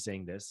like that you're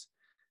saying this,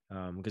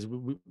 because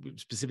we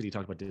specifically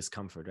talked about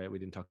discomfort, right? We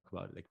didn't talk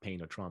about like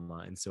pain or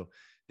trauma. And so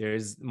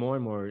there's more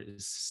and more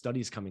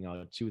studies coming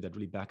out too that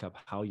really back up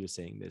how you're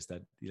saying this,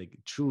 that like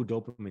true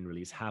dopamine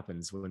release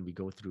happens when we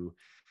go through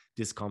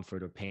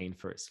discomfort or pain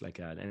first, like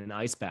an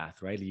ice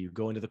bath, right? You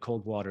go into the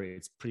cold water,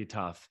 it's pretty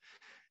tough.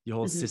 Your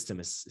whole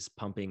system is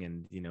pumping,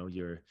 and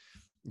you're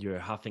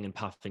huffing and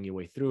puffing your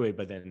way through it,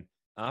 but then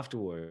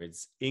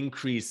afterwards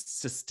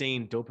increased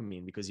sustained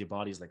dopamine because your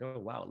body's like, oh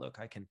wow, look,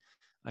 I can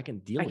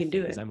deal with it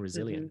because I'm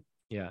resilient.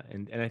 Yeah.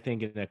 And I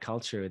think in a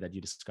culture that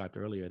you described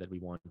earlier, that we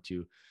want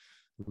to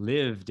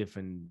live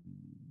different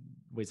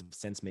ways of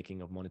sense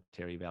making, of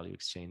monetary value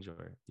exchange,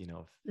 or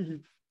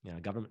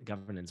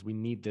governance, we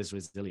need this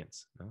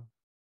resilience.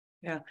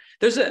 Yeah,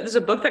 there's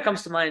a book that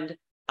comes to mind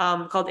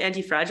called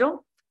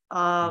Anti-Fragile.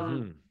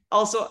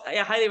 Also, I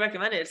highly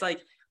recommend it. It's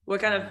like, we're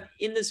kind of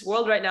in this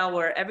world right now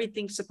where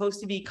everything's supposed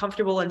to be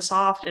comfortable and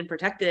soft and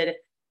protected,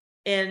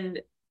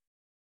 and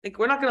like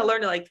we're not going to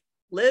learn to like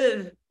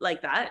live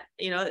like that.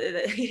 We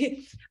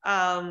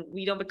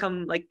don't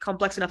become like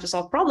complex enough to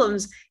solve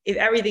problems if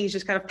everything's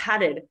just kind of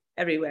padded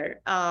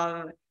everywhere.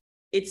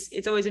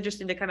 It's always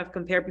interesting to kind of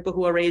compare people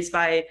who are raised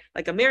by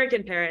like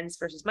American parents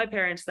versus my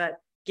parents that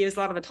gave us a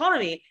lot of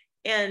autonomy,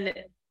 and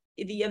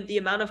the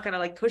amount of kind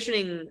of like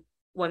cushioning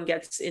one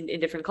gets in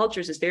different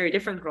cultures is very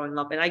different growing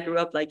up. And I grew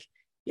up like,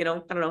 I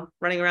don't know,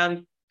 running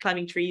around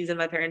climbing trees, and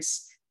my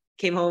parents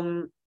came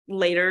home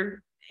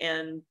later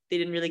and they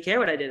didn't really care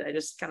what I did. I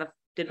just kind of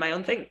did my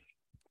own thing.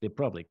 They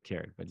probably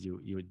cared, but you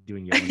were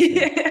doing your own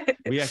thing.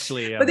 We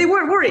actually, but they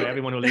weren't worried. For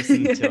everyone who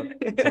listened till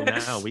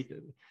now,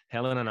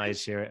 Helen and I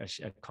share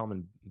a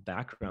common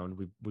background.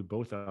 We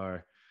both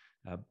are.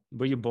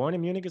 Were you born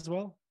in Munich as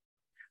well?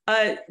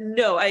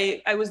 No,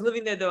 I was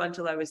living there though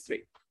until I was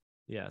 3.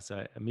 Yeah,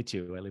 so me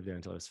too. I lived there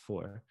until I was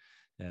 4.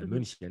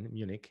 Mhm.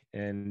 Munich,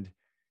 and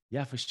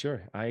yeah, for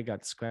sure, I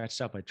got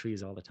scratched up by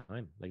trees all the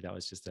time. Like that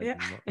was just a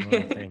Yeah.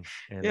 normal thing.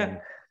 And Yeah.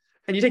 then,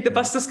 And you take the and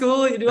bus to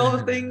school, you do all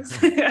the things.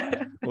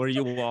 or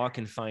you walk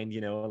and find,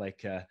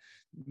 like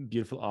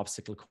beautiful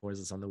obstacle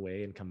courses on the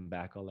way, and come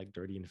back all like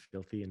dirty and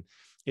filthy. And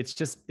it's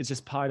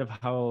just part of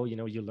how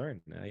you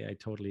learn. I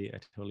totally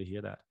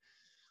hear that.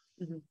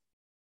 Mhm.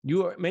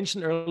 You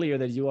mentioned earlier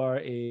that you are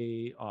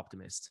a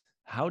optimist.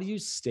 How do you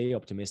stay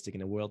optimistic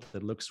in a world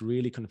that looks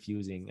really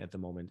confusing at the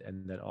moment,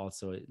 and that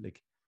also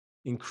like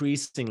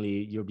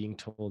increasingly you're being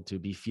told to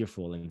be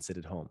fearful and sit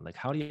at home? Like,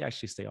 how do you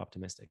actually stay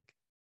optimistic?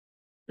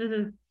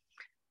 Mhm.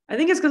 I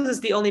think it's because it's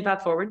the only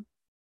path forward,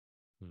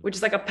 Hmm. which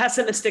is like a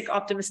pessimistic,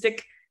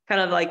 optimistic kind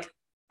of like.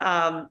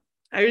 I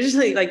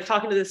originally like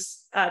talking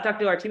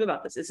to our team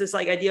about this. It's this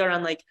like idea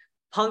around like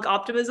punk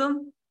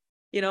optimism.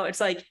 It's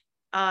like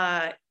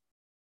uh,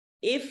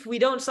 if we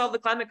don't solve the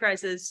climate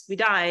crisis, we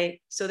die.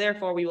 So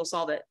therefore, we will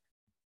solve it.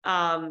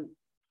 Um,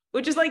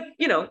 which is like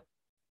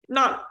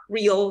not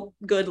real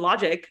good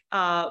logic,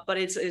 but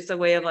it's a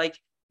way of like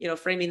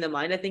framing the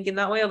mind. I think in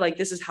that way of like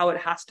this is how it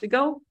has to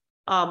go.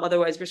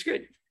 Otherwise, we're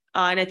screwed.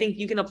 And I think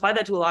you can apply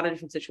that to a lot of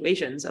different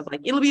situations of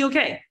like it'll be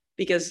okay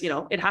because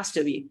it has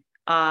to be.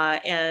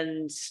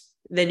 And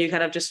then you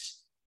kind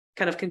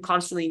of can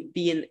constantly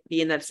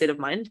be in that state of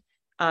mind.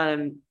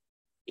 Um,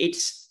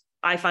 it's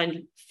I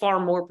find far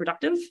more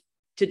productive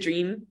to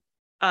dream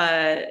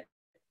uh,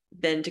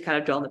 than to kind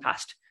of dwell in the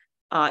past.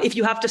 If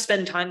you have to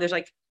spend time, there's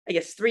like I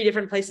guess 3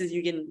 different places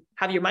you can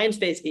have your mind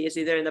space be. It's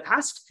either in the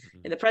past,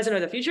 Mhm. in the present, or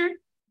the future.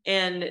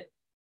 And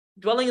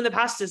dwelling in the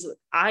past is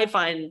I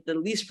find the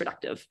least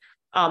productive.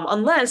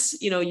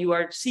 Unless you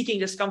are seeking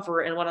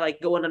discomfort and want to like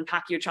go and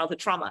unpack your childhood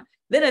trauma,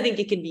 then I think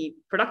it can be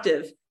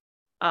productive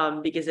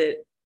because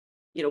it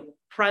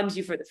primes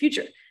you for the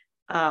future.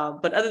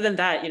 But other than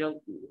that,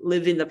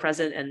 live in the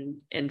present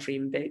and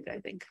dream big. I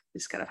think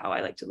is kind of how I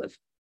like to live.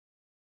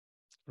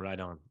 Right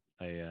on.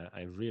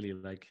 I really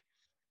like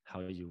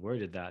how you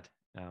worded that.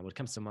 What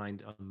comes to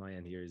mind on my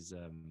end here is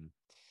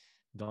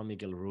Don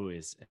Miguel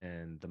Ruiz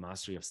and The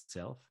Mastery of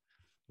Self,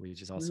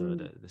 which is also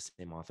Mm. the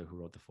same author who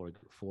wrote the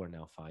four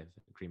now five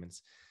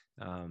agreements.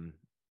 Um,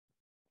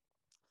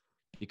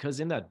 because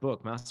in that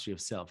book, Mastery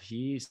of Self,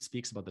 he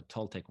speaks about the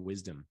Toltec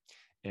wisdom.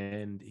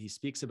 And he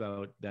speaks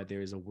about that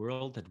there is a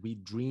world that we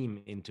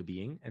dream into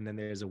being, and then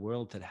there's a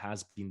world that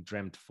has been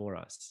dreamt for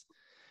us.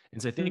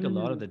 And so I think a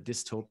lot of Mm. the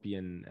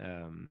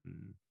dystopian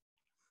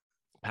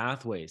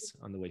pathways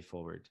on the way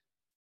forward,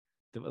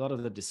 a lot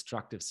of the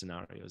destructive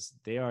scenarios,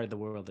 they are the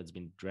world that's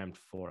been dreamt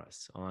for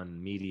us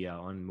on media,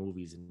 on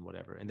movies, and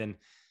whatever. And then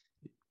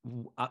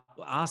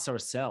us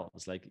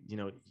ourselves, like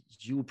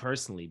you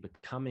personally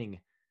becoming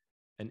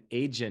an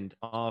agent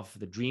of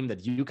the dream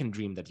that you can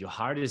dream, that your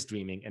heart is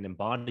dreaming, and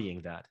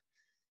embodying that,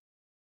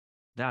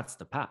 that's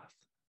the path.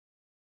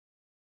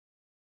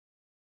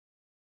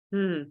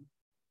 Mm.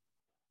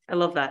 I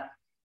love that.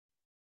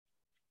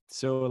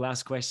 So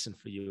last question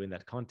for you in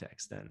that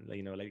context then,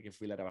 like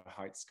if we let our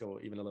hearts go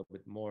even a little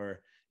bit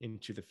more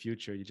into the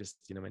future, you just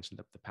mentioned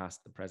the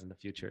past, the present, the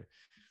future,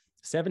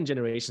 7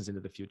 generations into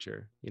the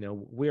future,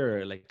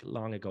 we're like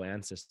long ago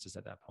ancestors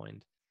at that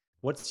point.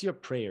 What's your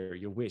prayer,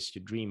 your wish,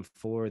 your dream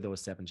for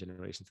those 7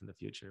 generations in the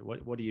future?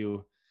 What do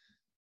you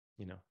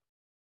know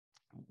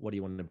what do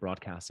you want to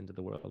broadcast into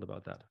the world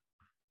about that?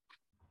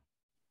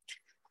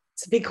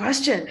 It's a big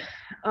question.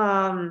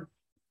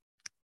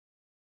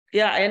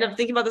 Yeah, I end up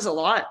thinking about this a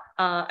lot.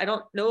 I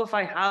don't know if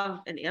I have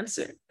an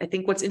answer. I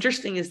think what's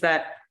interesting is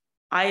that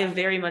I have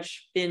very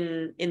much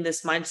been in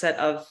this mindset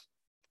of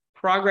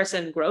progress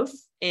and growth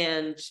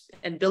and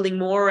building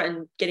more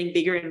and getting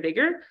bigger and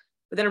bigger.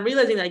 But then I'm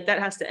realizing like that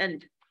has to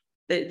end.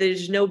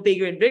 There's no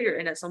bigger and bigger,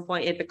 and at some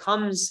point it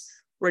becomes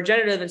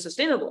regenerative and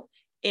sustainable.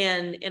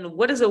 And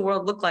what does the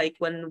world look like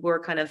when we're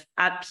kind of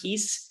at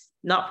peace,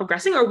 not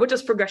progressing, or what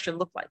does progression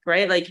look like,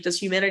 right? Like, does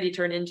humanity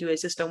turn into a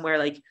system where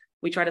like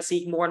we try to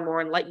seek more and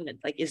more enlightenment?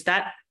 Like, is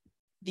that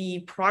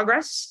the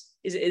progress?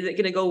 Is it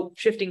going to go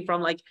shifting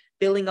from like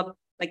building up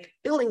like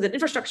buildings and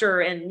infrastructure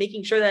and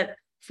making sure that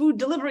food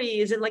delivery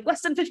is in like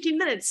less than 15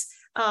 minutes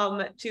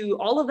to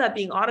all of that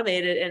being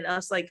automated and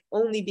us like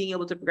only being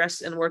able to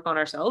progress and work on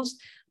ourselves?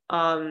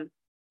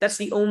 That's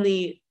the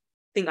only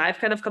thing I've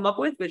kind of come up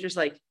with, which is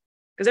like,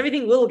 because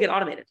everything will get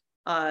automated.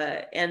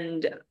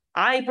 And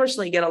I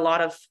personally get a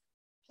lot of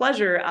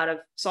pleasure out of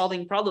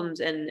solving problems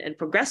and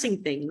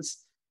progressing things.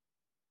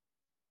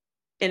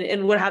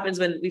 And what happens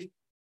when we've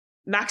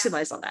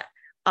maximized on that?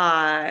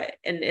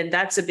 And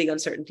that's a big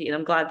uncertainty. And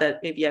I'm glad that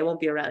maybe I won't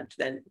be around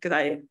then, because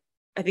I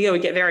think I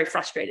would get very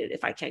frustrated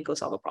if I can't go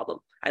solve a problem.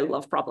 I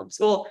love problems.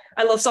 Well,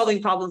 I love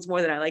solving problems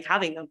more than I like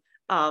having them.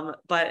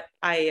 But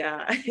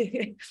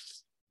I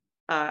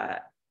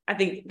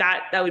think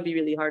that would be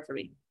really hard for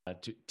me.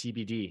 To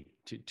TBD,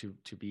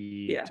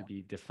 Yeah, to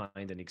be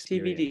defined and TBD.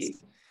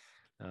 experienced.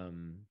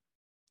 Um,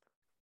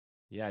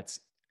 yeah, it's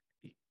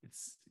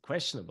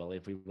questionable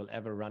if we will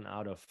ever run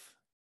out of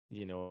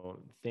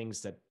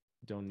things that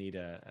don't need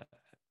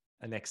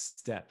a next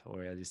step,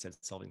 or as you said,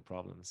 solving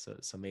problems.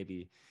 So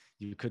maybe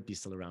you could be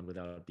still around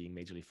without being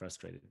majorly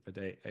frustrated. But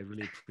I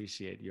really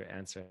appreciate your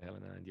answer,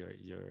 Helena, and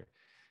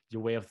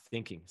your way of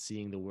thinking,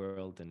 seeing the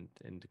world,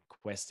 and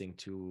questing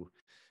to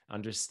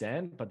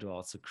understand, but to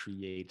also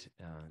create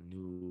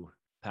new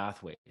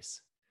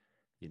pathways.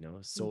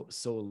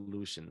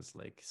 Solutions,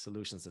 like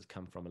solutions that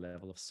come from a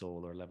level of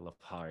soul or a level of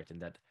heart,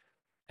 and that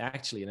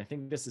actually, and I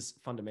think this is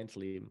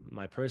fundamentally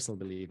my personal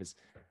belief,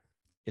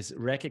 is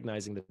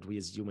recognizing that we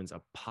as humans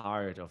are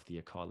part of the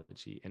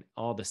ecology, and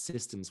all the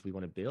systems we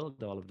want to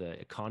build, all of the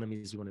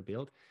economies we want to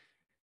build,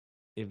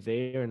 if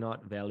they are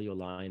not value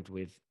aligned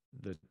with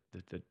the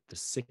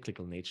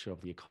cyclical nature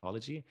of the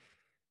ecology,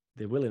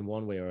 they will in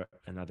one way or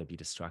another be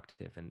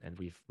destructive. And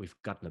we've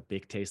gotten a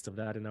big taste of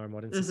that in our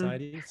modern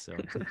society. So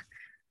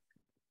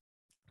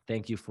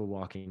thank you for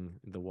walking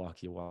the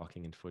walk you're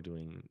walking and for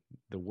doing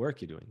the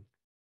work you're doing.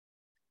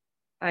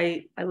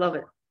 I love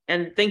it.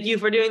 And thank you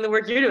for doing the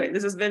work you're doing.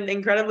 This has been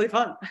incredibly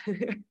fun.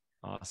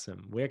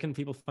 Awesome. Where can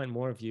people find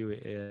more of you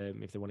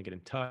if they want to get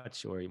in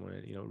touch, or you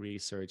want to,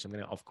 research? I'm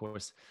going to, of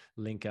course,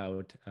 link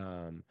out,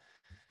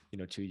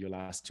 to your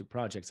last two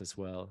projects as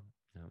well.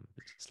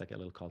 It's like a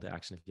little call to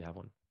action if you have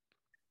one.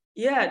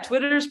 Yeah,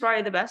 Twitter is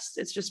probably the best.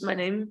 It's just my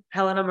name,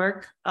 Helena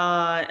Mørk.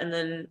 And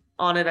then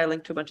on it, I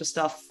link to a bunch of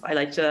stuff. I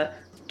like to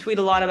tweet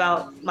a lot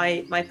about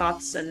my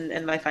thoughts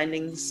and my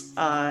findings,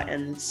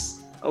 and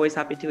always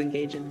happy to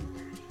engage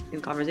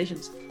in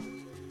conversations.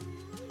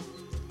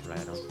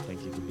 Right on.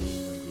 Thank you for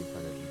being on the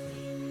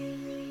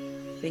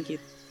Planet. Thank you.